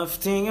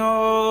رفتی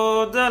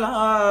و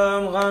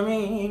دلم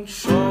غمین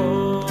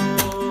شد،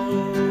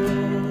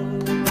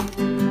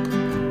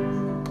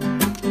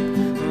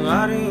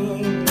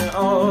 غریم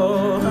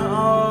آه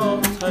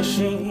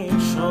آتشین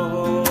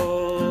شد.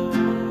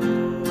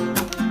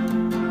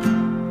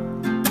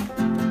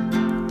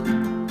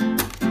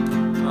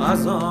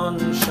 از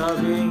آن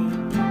شبی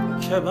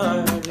که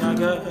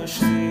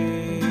برنگشتی.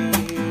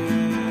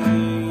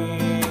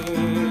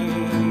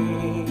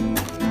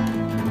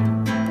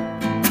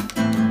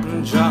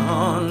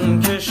 جهان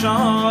که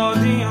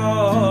شادی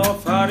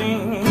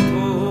آفرین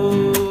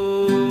بود،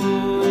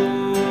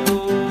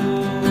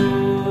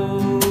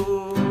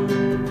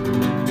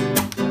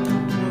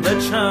 به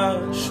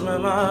چشم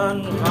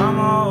من غم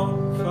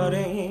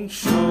آفرین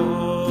شد.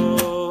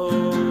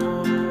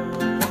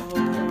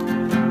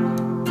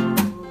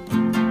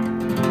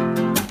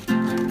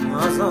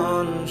 از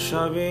آن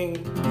شبی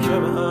که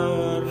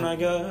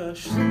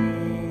برنگشتی،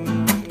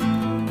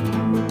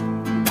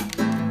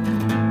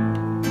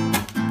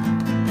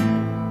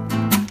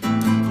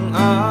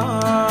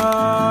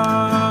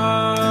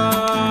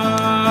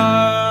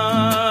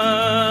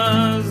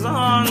 از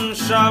آن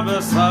شب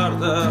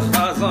سرد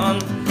خزان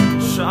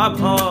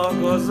شبها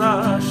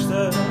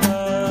گذشته،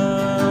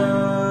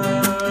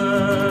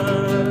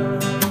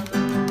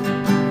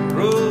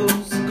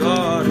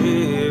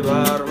 روزگاری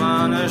بر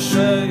من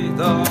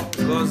شیدا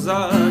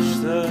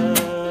گذشته.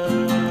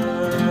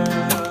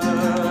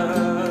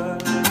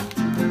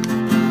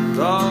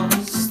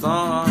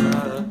 داستان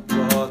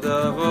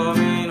باده و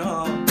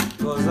مینا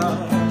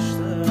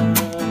گذشته.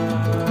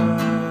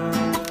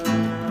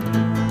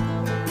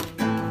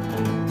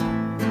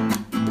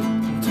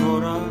 تو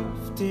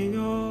رفتی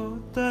و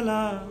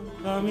دلم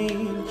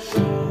غمین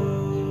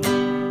شد،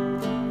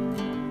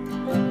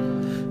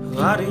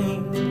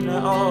 غرین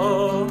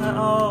آه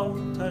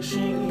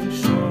آتشین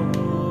شد.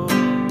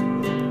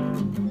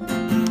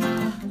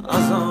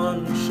 از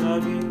آن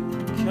شبی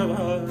که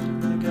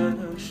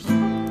برنگشتی،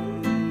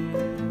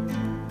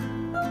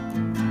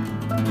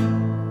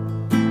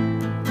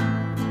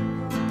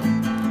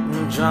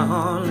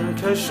 جهان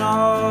که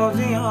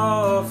شادی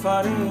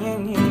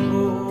آفرین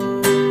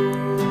بود،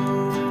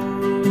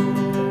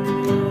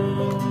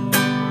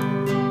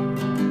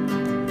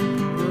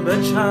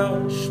 به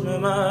چشم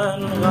من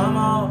غم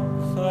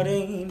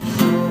آفرین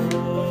شد.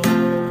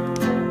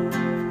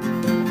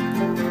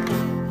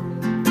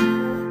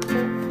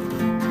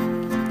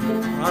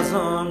 از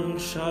آن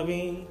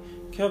شبی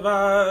که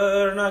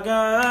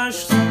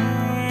برنگشتی،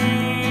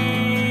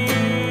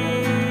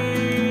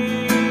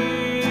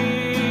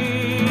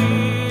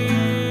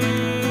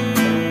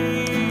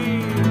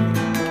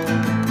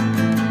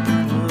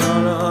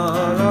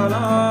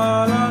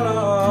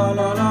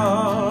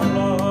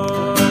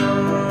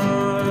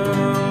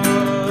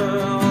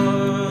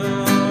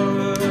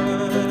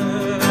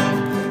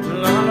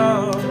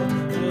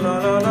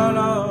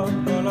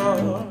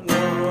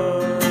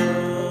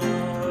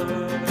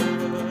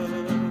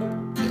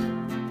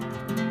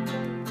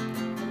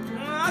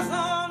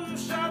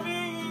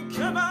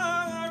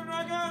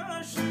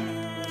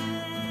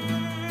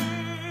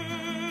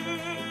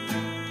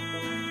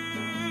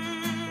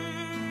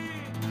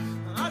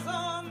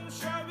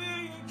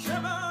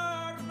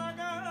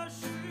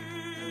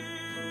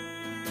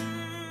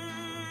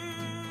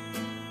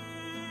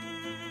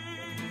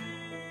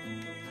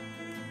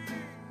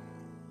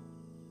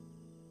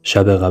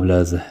 شب قبل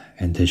از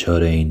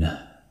انتشار این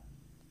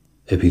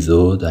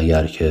اپیزود،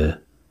 اگر که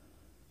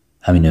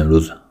همین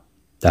امروز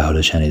در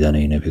حال شنیدن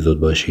این اپیزود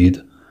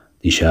باشید،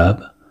 دیشب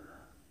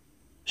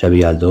شب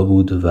یلدا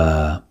بود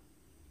و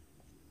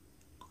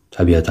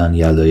طبیعتاً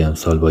یلدای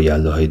امسال با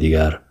یلداهای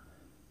دیگر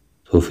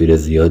توفیر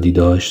زیادی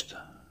داشت،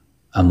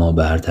 اما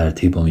به هر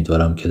ترتیب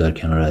امیدوارم که در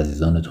کنار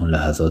عزیزانتون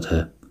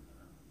لحظات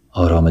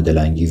آرام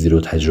دلانگیزی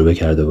رو تجربه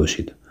کرده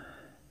باشید.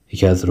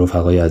 یکی از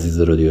رفقای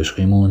عزیز رادیو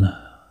عشقیمون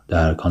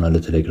در کانال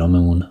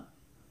تلگراممون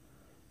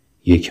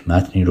یک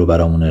متنی رو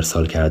برامون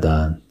ارسال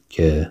کردن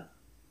که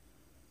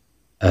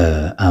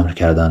امر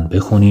کردن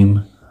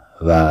بخونیم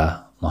و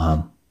ما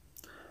هم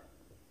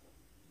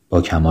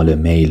با کمال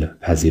میل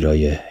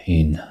پذیرای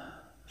این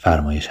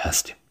فرمایش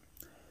هستیم.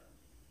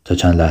 تا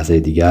چند لحظه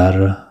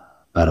دیگر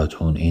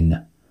براتون این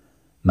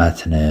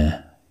متن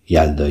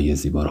یلدایی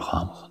زیبا رو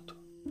خواهم خوند.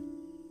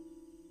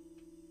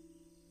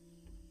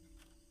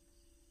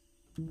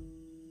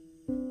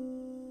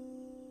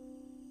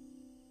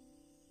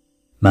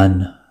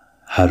 من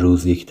هر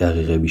روز 1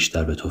 دقیقه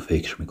بیشتر به تو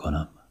فکر می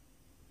کنم.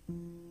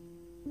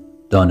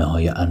 دانه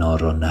های انار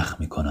را نخ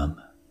می کنم.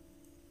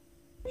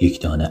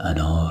 1 دانه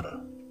انار،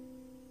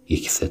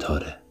 1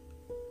 ستاره.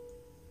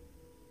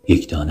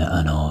 1 دانه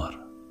انار،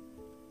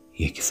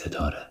 1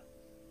 ستاره.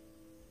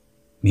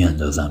 می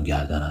اندازم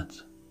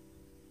گردنت.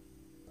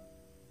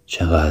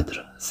 چقدر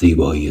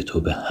زیبایی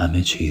تو به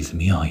همه چیز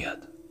می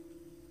آید.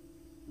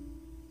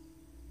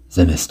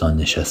 زمستان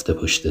نشسته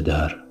پشت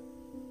در.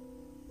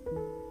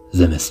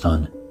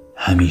 زمستان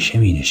همیشه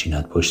می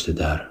نشیند پشت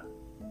در.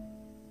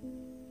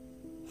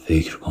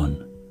 فکر کن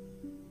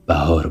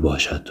بهار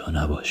باشد تو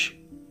نباشی.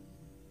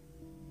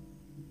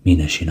 می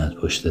نشیند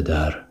پشت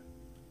در،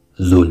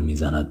 زل می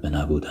زند به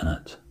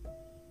نبودنت.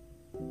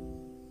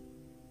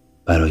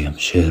 برایم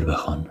شعر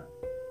بخوان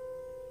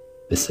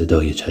به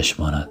صدای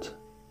چشمانت.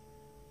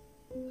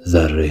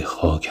 ذره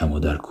خاکم و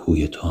در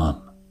کوی تو هم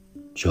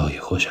جای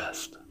خوش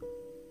است.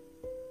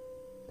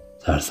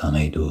 ترسم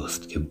ای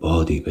دوست که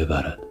بادی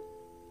ببرد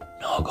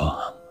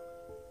ناگاهم. 1 دانه انار، 1 ستاره. 1 دانه انار، 1 ستاره. می اندازم گردنت. چقدر زیبایی تو به همه چیز می آید. زمستان نشسته پشت در. زمستان همیشه می نشیند پشت در. فکر کن بهار باشد تو نباشی. می نشیند پشت در، زل می زند به نبودنت. برایم شعر بخوان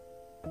به صدای چشمانت. ذره خاکم و در کوی تو هم جای خوش است. ترسم ای دوست که بادی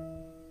ببرد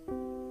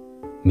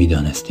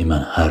میدانستی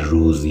من هر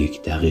روز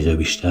 1 دقیقه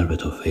بیشتر به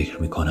تو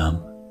فکر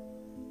میکنم؟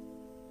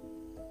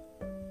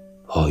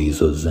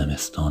 پاییز و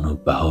زمستان و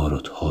بهار و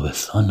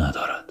تابستان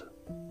ندارد.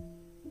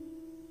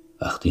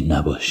 وقتی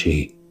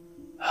نباشی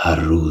هر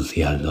روز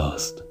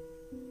یلداست،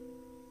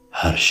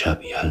 هر شب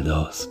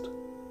یلداست.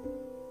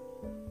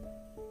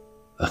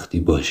 وقتی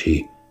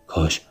باشی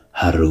کاش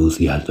هر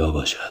روز یلدا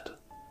باشد،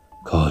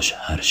 کاش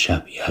هر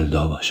شب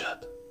یلدا باشد.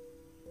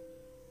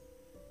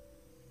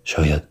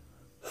 شاید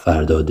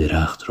فردا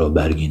درخت را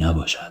برگی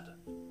نباشد،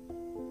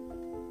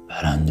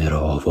 پرنده را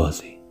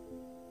آوازی،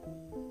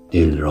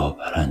 دل را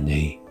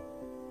پرنده‌ای،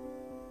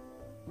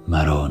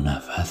 مرا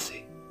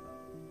نفسی.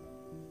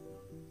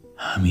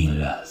 همین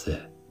لحظه،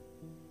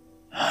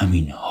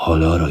 همین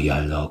حالا را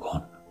یلدا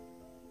کن.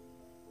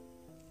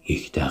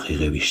 1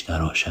 دقیقه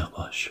بیشتر عاشق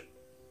باش،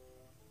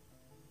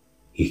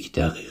 1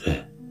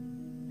 دقیقه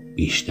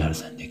بیشتر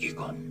زندگی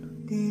کن.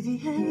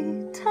 دیدی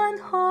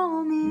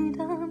تنها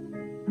میدم،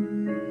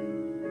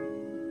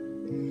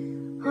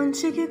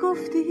 آنچه که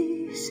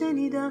گفتی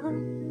شنیدم،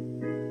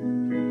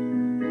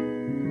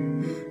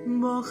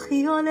 با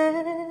خیال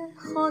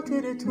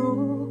خاطر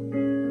تو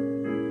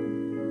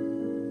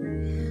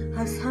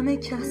از همه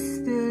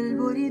کس دل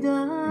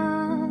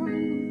بریدم.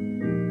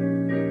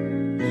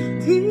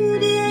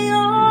 دیدی ای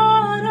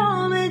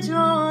آرام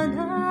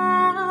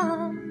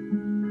جانم،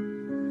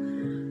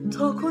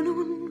 تا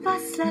کنون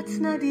وصلت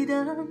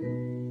ندیدم.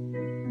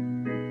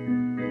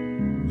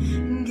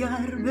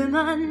 گر به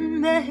من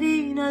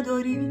مهری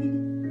نداری،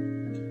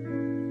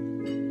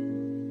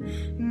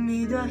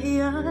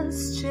 میدهی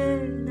از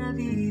چه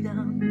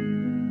نویدم.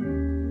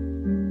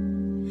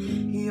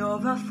 یا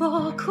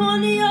وفا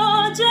کن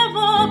یا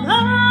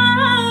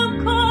جوابم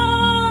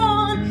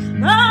کن،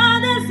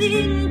 بعد از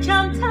این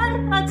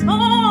کمتر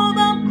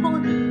عتابم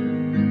کن.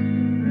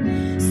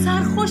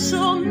 سرخوش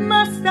و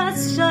مست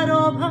از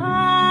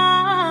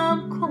شرابم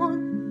کن،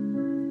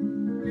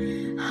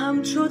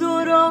 همچو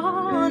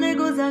دوران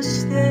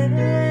گذشته.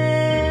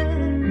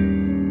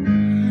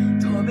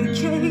 تا به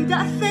کی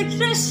در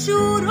فکر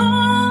شور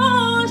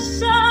و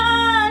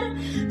شر،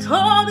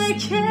 تا به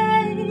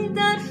کی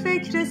در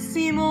فکر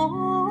سیم و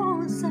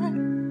زر.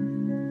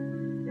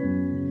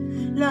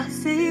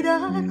 لحظه‌ای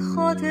در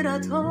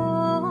خاطرت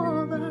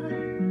آور،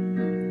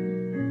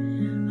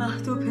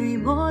 عهد و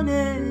پیمان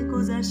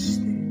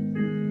گذشته.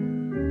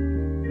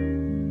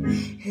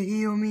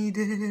 ای امید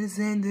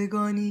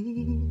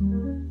زندگانی،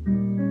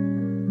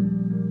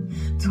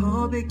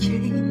 تا به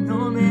کی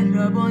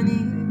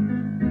نامهربانی.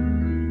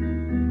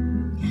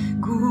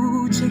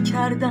 گو چه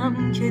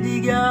کردم که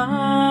دیگر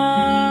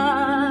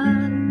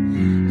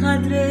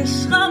قدر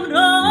عشقم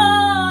را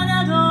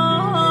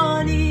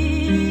ندانی.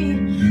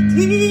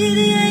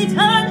 دیدی ای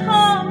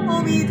تنها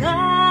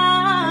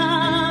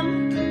امیدم،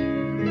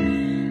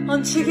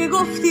 آنچه که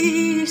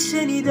گفتی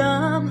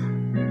شنیدم.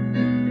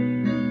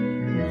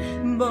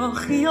 با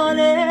خیال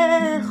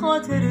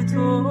خاطر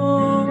تو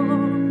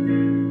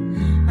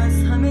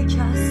از همه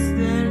کس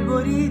دل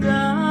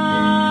بریدم.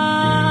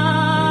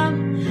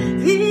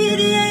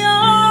 دیدی ای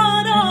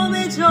آرام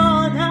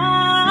جانم،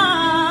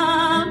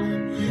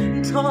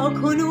 تا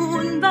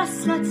کنون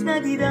وصلت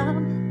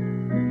ندیدم.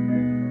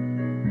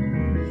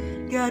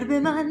 گر به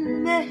من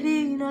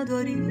مهری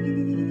نداری،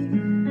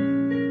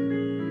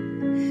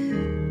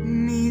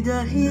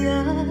 میدهی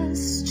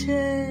از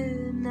چه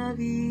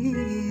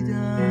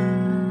نویدم.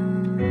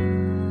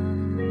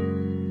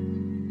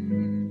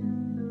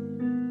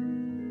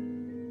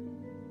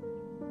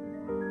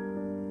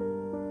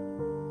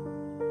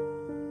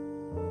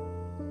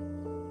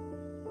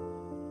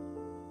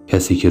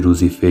 کسی که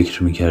روزی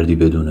فکر میکردی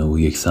بدون او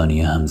 1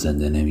 ثانیه هم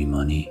زنده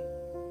نمیمانی،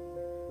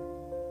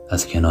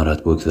 از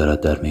کنارت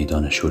بگذرد در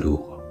میدان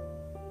شلوغ،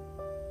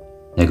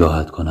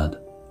 نگاهت کند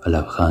و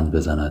لبخند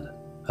بزند،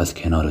 از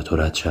کنار تو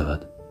رد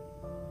شود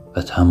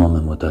و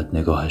تمام مدت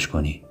نگاهش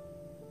کنی.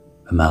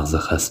 به مغز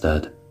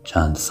خسته‌ات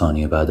چند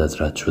ثانیه بعد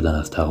از رد شدن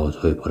از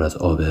تقاطع پر از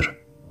آبر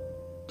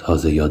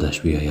تازه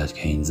یادش بیاید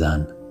که این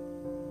زن،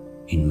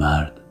 این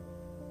مرد،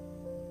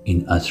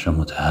 این عطر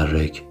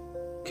متحرک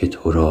که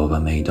تو را و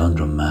میدان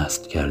را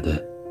مست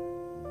کرده،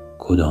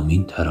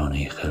 کدامین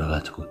ترانه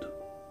خلقت بود.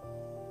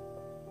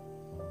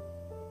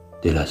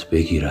 دلت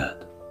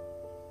بگیرد،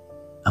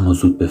 اما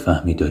زود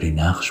بفهمی داری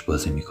نقش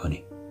بازی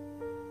میکنی.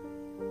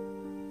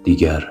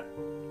 دیگر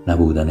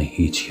نبودن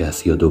هیچ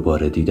کس یا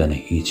دوباره دیدن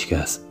هیچ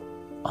کس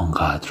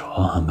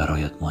آنقدرها هم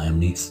برایت مهم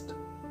نیست.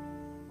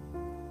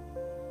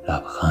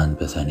 لبخند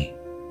بزنی،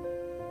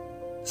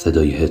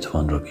 صدای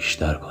هدفون را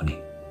بیشتر کنی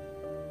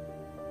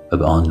و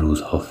به آن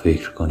روزها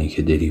فکر کنی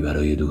که دلی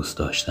برای دوست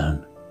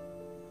داشتن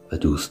و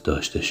دوست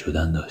داشته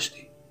شدن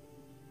داشتی.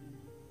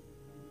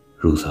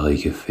 روزهایی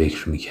که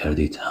فکر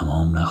میکردی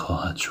تمام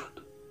نخواهد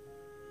شد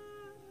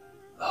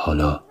و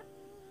حالا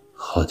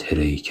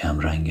خاطره‌ای کم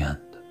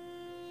رنگند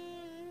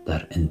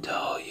در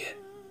انتهای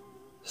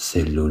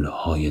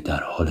سلولهای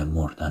در حال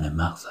مردن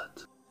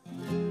مغزت.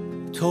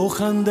 تو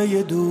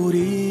خنده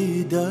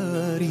دوری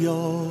در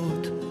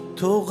یاد،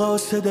 تو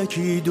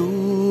قاصدکی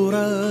دور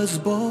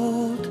از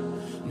باد،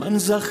 من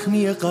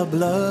زخمی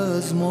قبل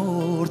از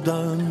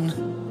مردن،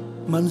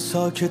 من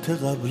ساکت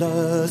قبل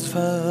از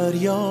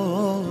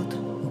فریاد،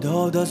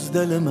 داد از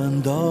دل من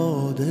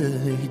داد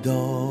ای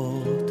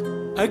داد.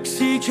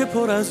 عکسی که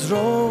پر از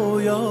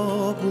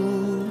رویا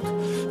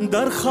بود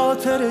در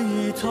خاطر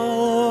ای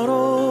تار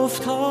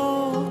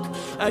افتاد،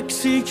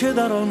 عکسی که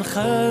در آن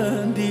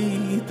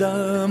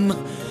خندیدم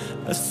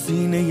از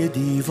سینه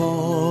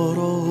دیوار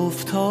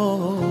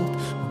افتاد،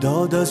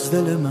 داد از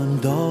دل من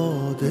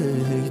داد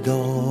ای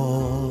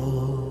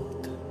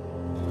داد.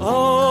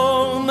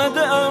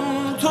 آمده ام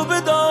تو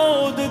به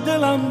داد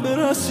دلم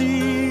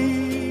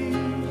برسی،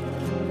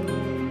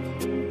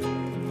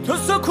 تو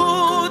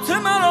سکوت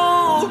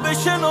مرا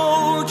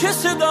بشنو که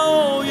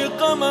صدای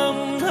غمم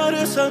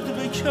نرسد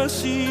به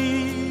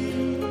کسی.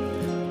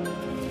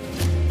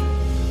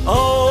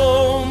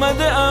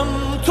 آمده ام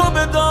تو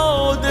به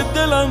داد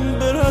دلم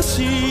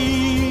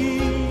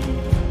برسی،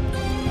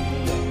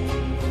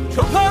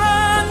 چو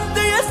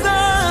پرنده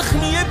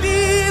زخمی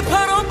بی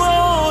پر و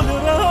بال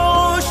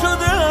رها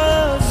شده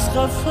از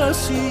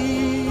قفسی.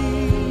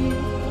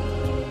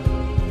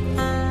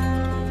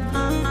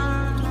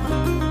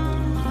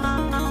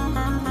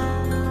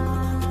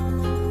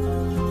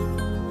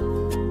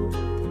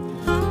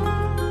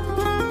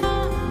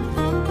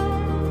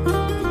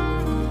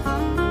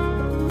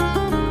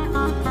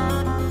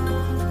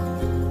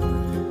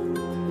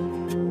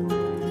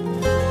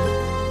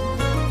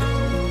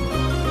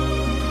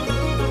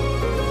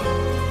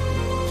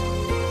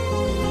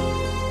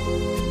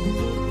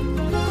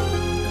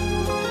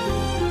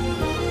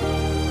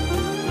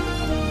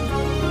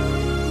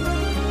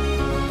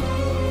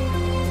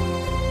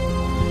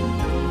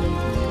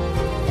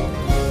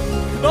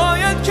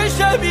 که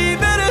شبی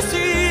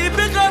برسی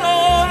به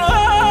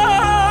قرارم،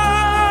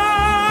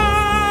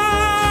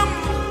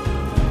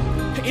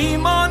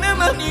 ایمان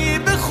منی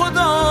به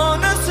خدا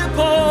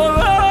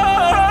نسپارم.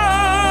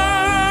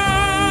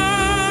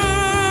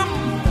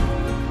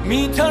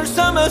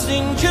 میترسم از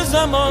این که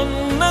زمان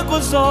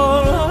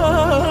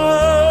نگذارم،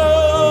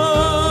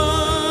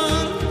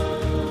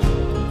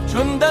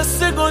 چون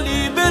دست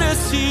گلی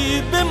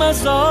برسی به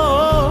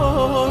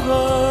مزارم.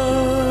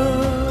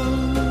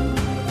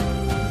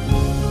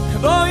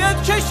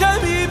 باید که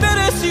شبی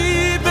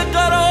برسی به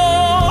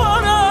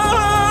قرارم،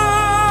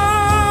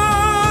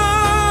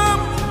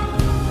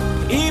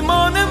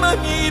 ایمان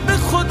منی به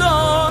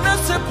خدا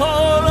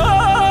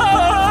نسپارم.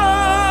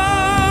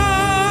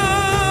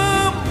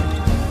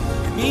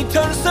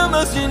 میترسم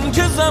از این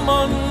که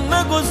زمان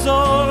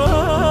نگذارم،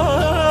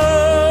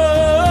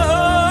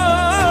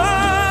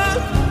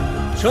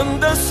 چون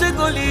دست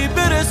گلی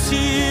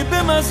برسی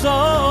به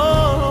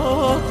مزارم.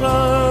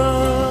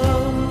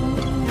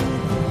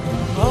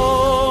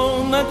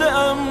 آمده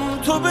ام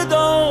تو به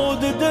داد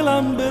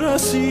دلم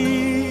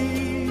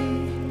برسی،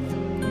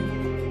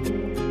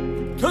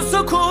 تو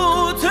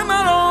سکوت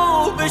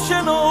مرا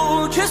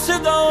بشنو که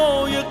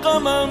صدای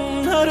غمم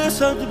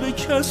نرسد به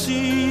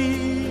کسی.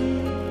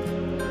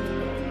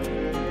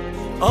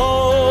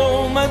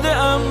 آمده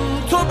ام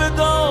تو به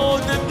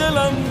داد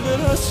دلم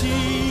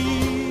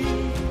برسی،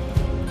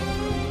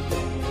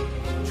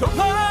 چو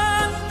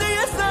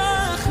پرنده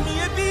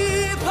زخمی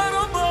بی پر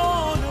و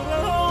بال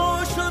رها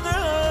شده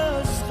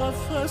از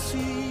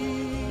قفسی.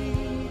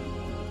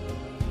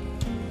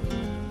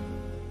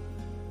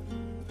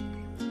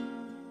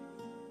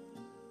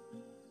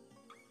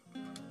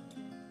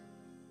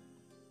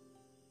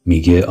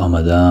 میگه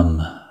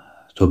آمدم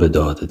تو به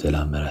داد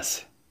دلم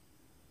برسی.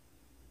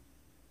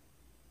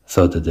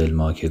 ساده دل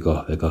ما که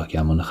گاه به گاه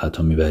گمان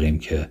خطا میبریم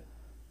که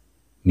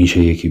میشه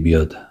یکی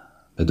بیاد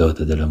به داد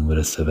دلمون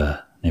برسه و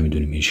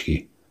نمیدونیم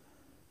هیچکی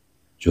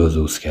جز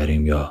اوست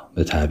کریم، یا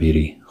به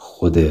تعبیری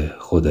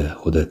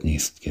خودت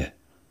نیست که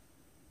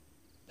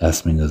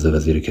دست میندازه و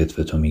زیر کتف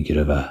تو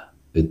میگیره و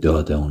به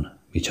داد اون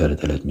بیچاره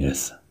دلت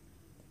میرسه.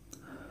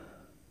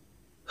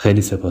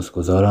 خیلی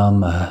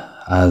سپاسگزارم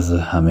از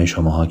همه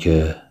شماها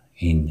که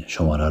این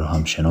شماره رو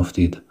هم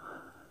شنفتید.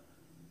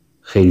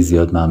 خیلی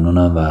زیاد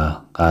ممنونم و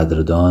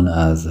قدردان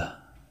از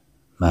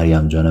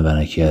مریم جان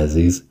ونکی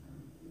عزیز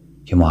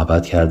که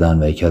محبت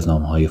کردن و یکی از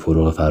نامه‌های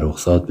فروغ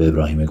فرخزاد به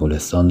ابراهیم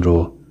گلستان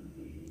رو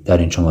در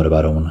این شماره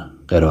برامون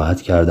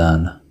قرائت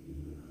کردن.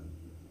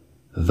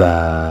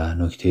 و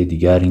نکته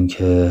دیگر این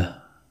که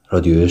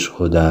رادیو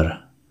عشق در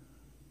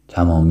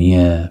تمامی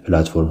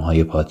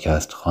پلتفرم‌های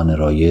پادکست خانه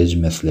رایج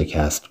مثل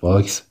کست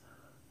باکس،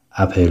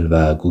 اپل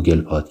و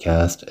گوگل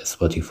پادکست،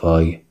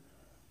 اسپاتیفای،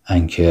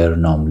 انکر،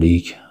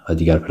 ناملیک و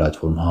دیگر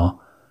پلتفرم‌ها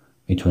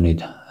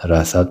میتونید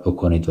رصد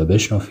بکنید و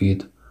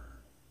بشنوید.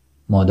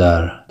 ما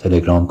در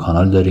تلگرام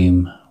کانال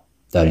داریم،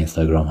 در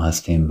اینستاگرام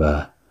هستیم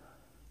و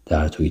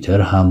در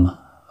توییتر هم،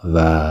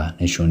 و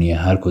نشونی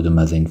هر کدوم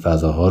از این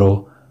فضاها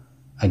رو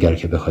اگر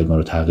که بخواید ما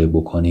رو تعقیب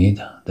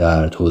بکنید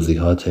در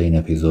توضیحات این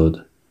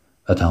اپیزود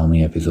و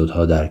تمامی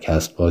اپیزودها در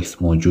کست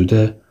باکس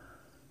موجوده.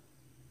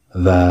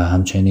 و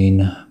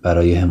همچنین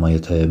برای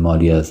حمایت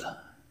مالی از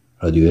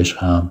رادیو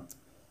عشق هم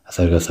از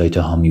طریق سایت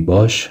هامی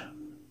باش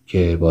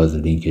که باز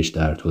لینکش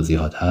در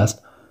توضیحات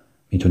هست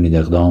میتونید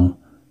اقدام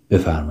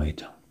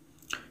بفرمایید.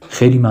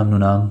 خیلی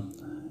ممنونم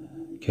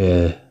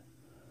که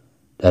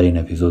در این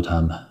اپیزود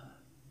هم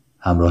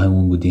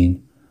همراهمون بودین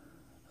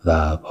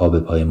و پا به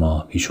پای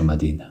ما پیش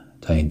اومدین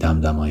تا این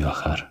دمدمای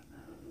آخر.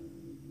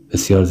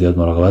 بسیار زیاد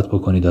مراقبت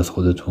بکنید از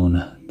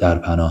خودتون، در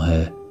پناه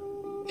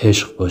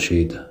عشق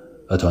باشید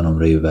و تا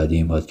نمره بعدی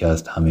این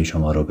پادکست همه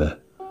شما رو به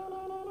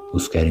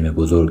دوستگریم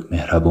بزرگ،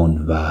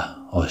 مهربون و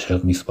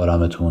عاشق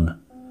میسپارمتون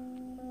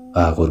و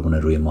قربون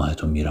روی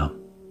ماهتون میرم.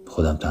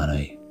 خودم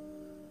تنهایی.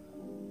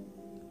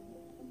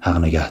 حق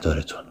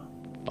نگهدارتون.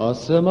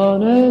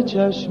 آسمان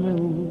چشم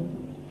او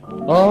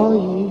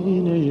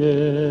آینه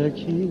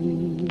یکیست،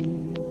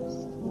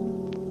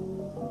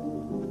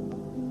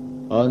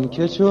 آن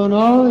که چون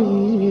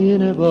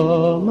آینه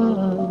با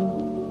من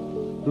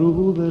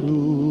رو به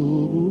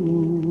رو،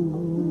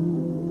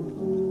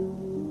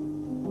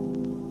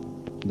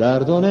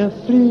 درد و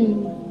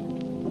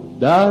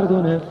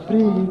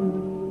نفرین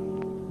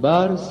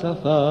بر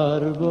سفر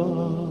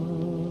باد،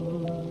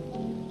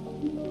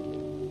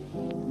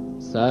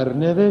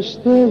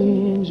 سرنوشته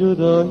این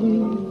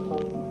جدایی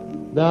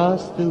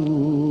دست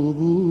او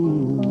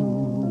بود.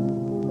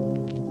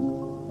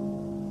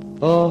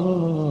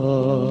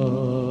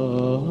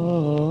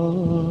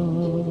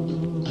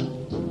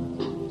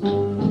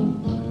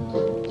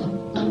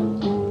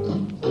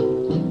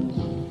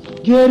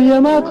 گریه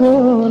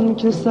مکن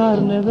که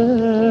سرنوشت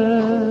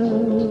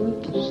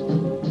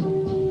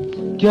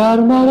گر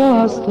مرا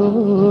از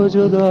تو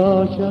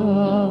جدا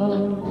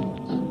کرد،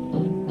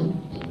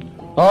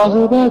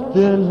 عاقبت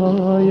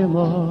دلهای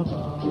ما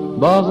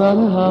با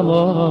غم هم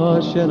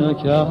آشنا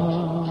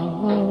کرد،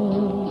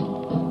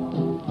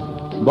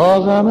 با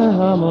غم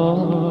هم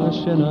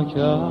آشنا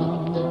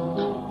کرد.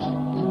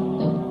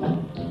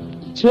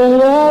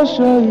 چهره‌اش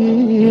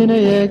آینه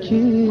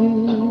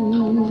یکیست،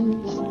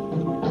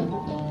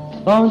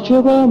 آن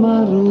که با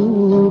من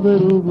رو به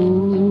رو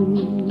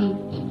بود،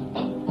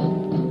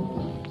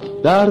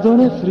 درد و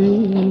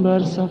نفرین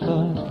بر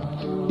سفر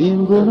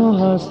این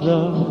گناه از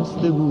دست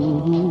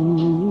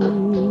بود،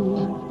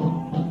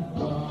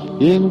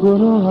 این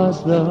گناه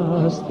از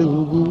دست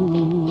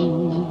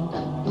بود.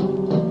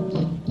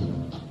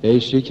 ای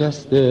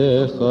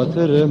شکسته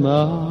خاطر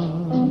من،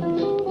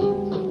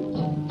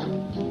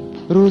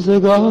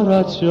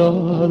 روزگارت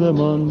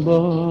شادمان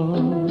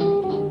باد.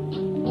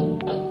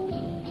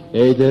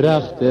 ای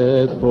درخت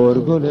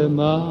پرگل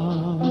من،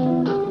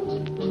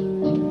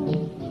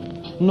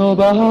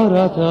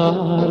 نوبهارت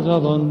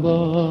ارغوان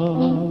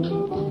باد.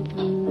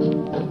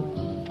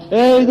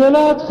 ای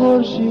دلت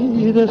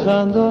خورشید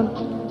خندان،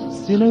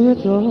 سینه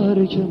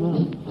تاریک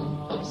من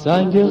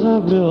سنگ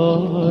قبر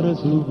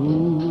آرزو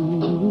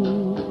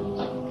بود،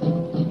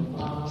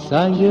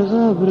 سنگ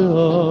قبر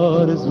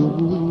آرزو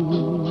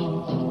بود.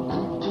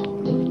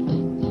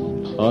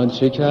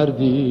 آنچه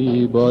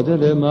کردی با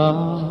دل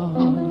من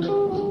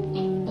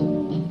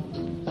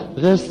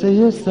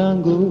قصه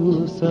سنگ و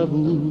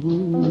سبو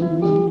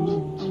بود.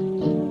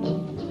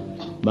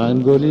 من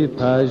گلی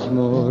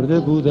پژمرده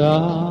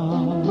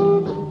بودم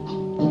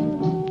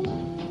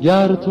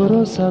گر تو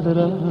را صد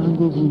رنگ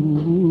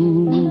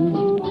بود.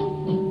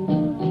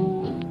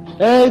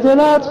 ای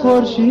دلت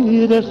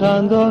خورشید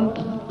خندان،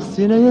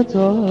 سینه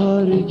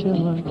تاریک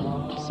من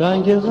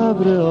سنگ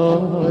قبر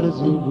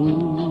آرزو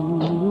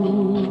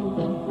بود،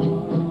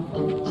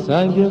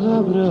 سنگ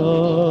قبر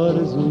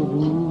آرزو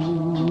بود.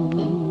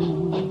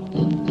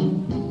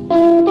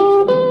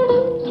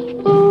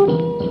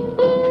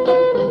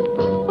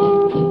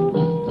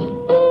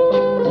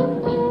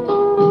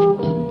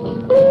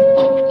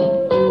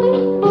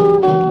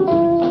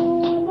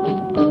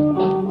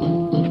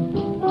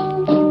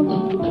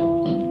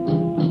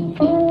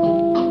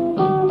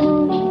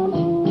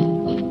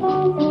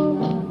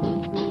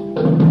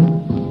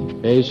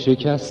 ای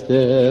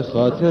شکسته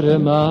خاطر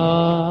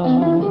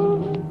من،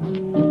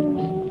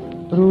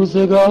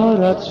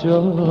 روزگارت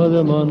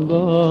شادمان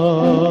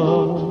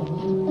باد.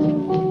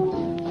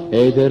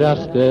 ای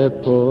درخت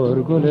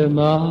پرگل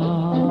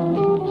من،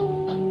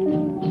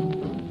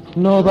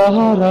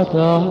 نوبهارت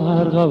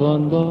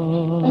ارغوان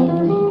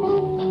باد.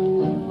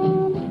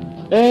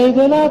 ای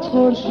دلت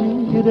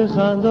خورشید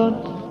خندان،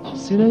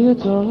 سینه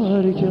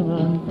تاریک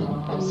من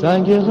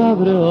سنگ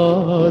قبر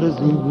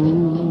آرزو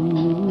بود،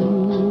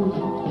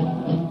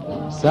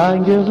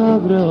 سنگ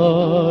قبر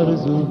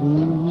آرزو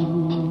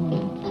بود،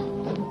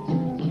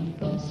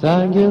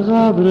 سنگ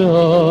قبر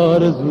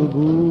آرزو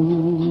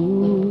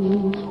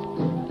بود،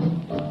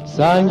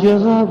 سنگ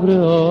قبر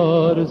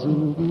آرزو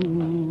بود،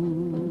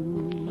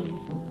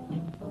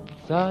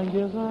 سنگ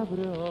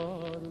قبر آرزو.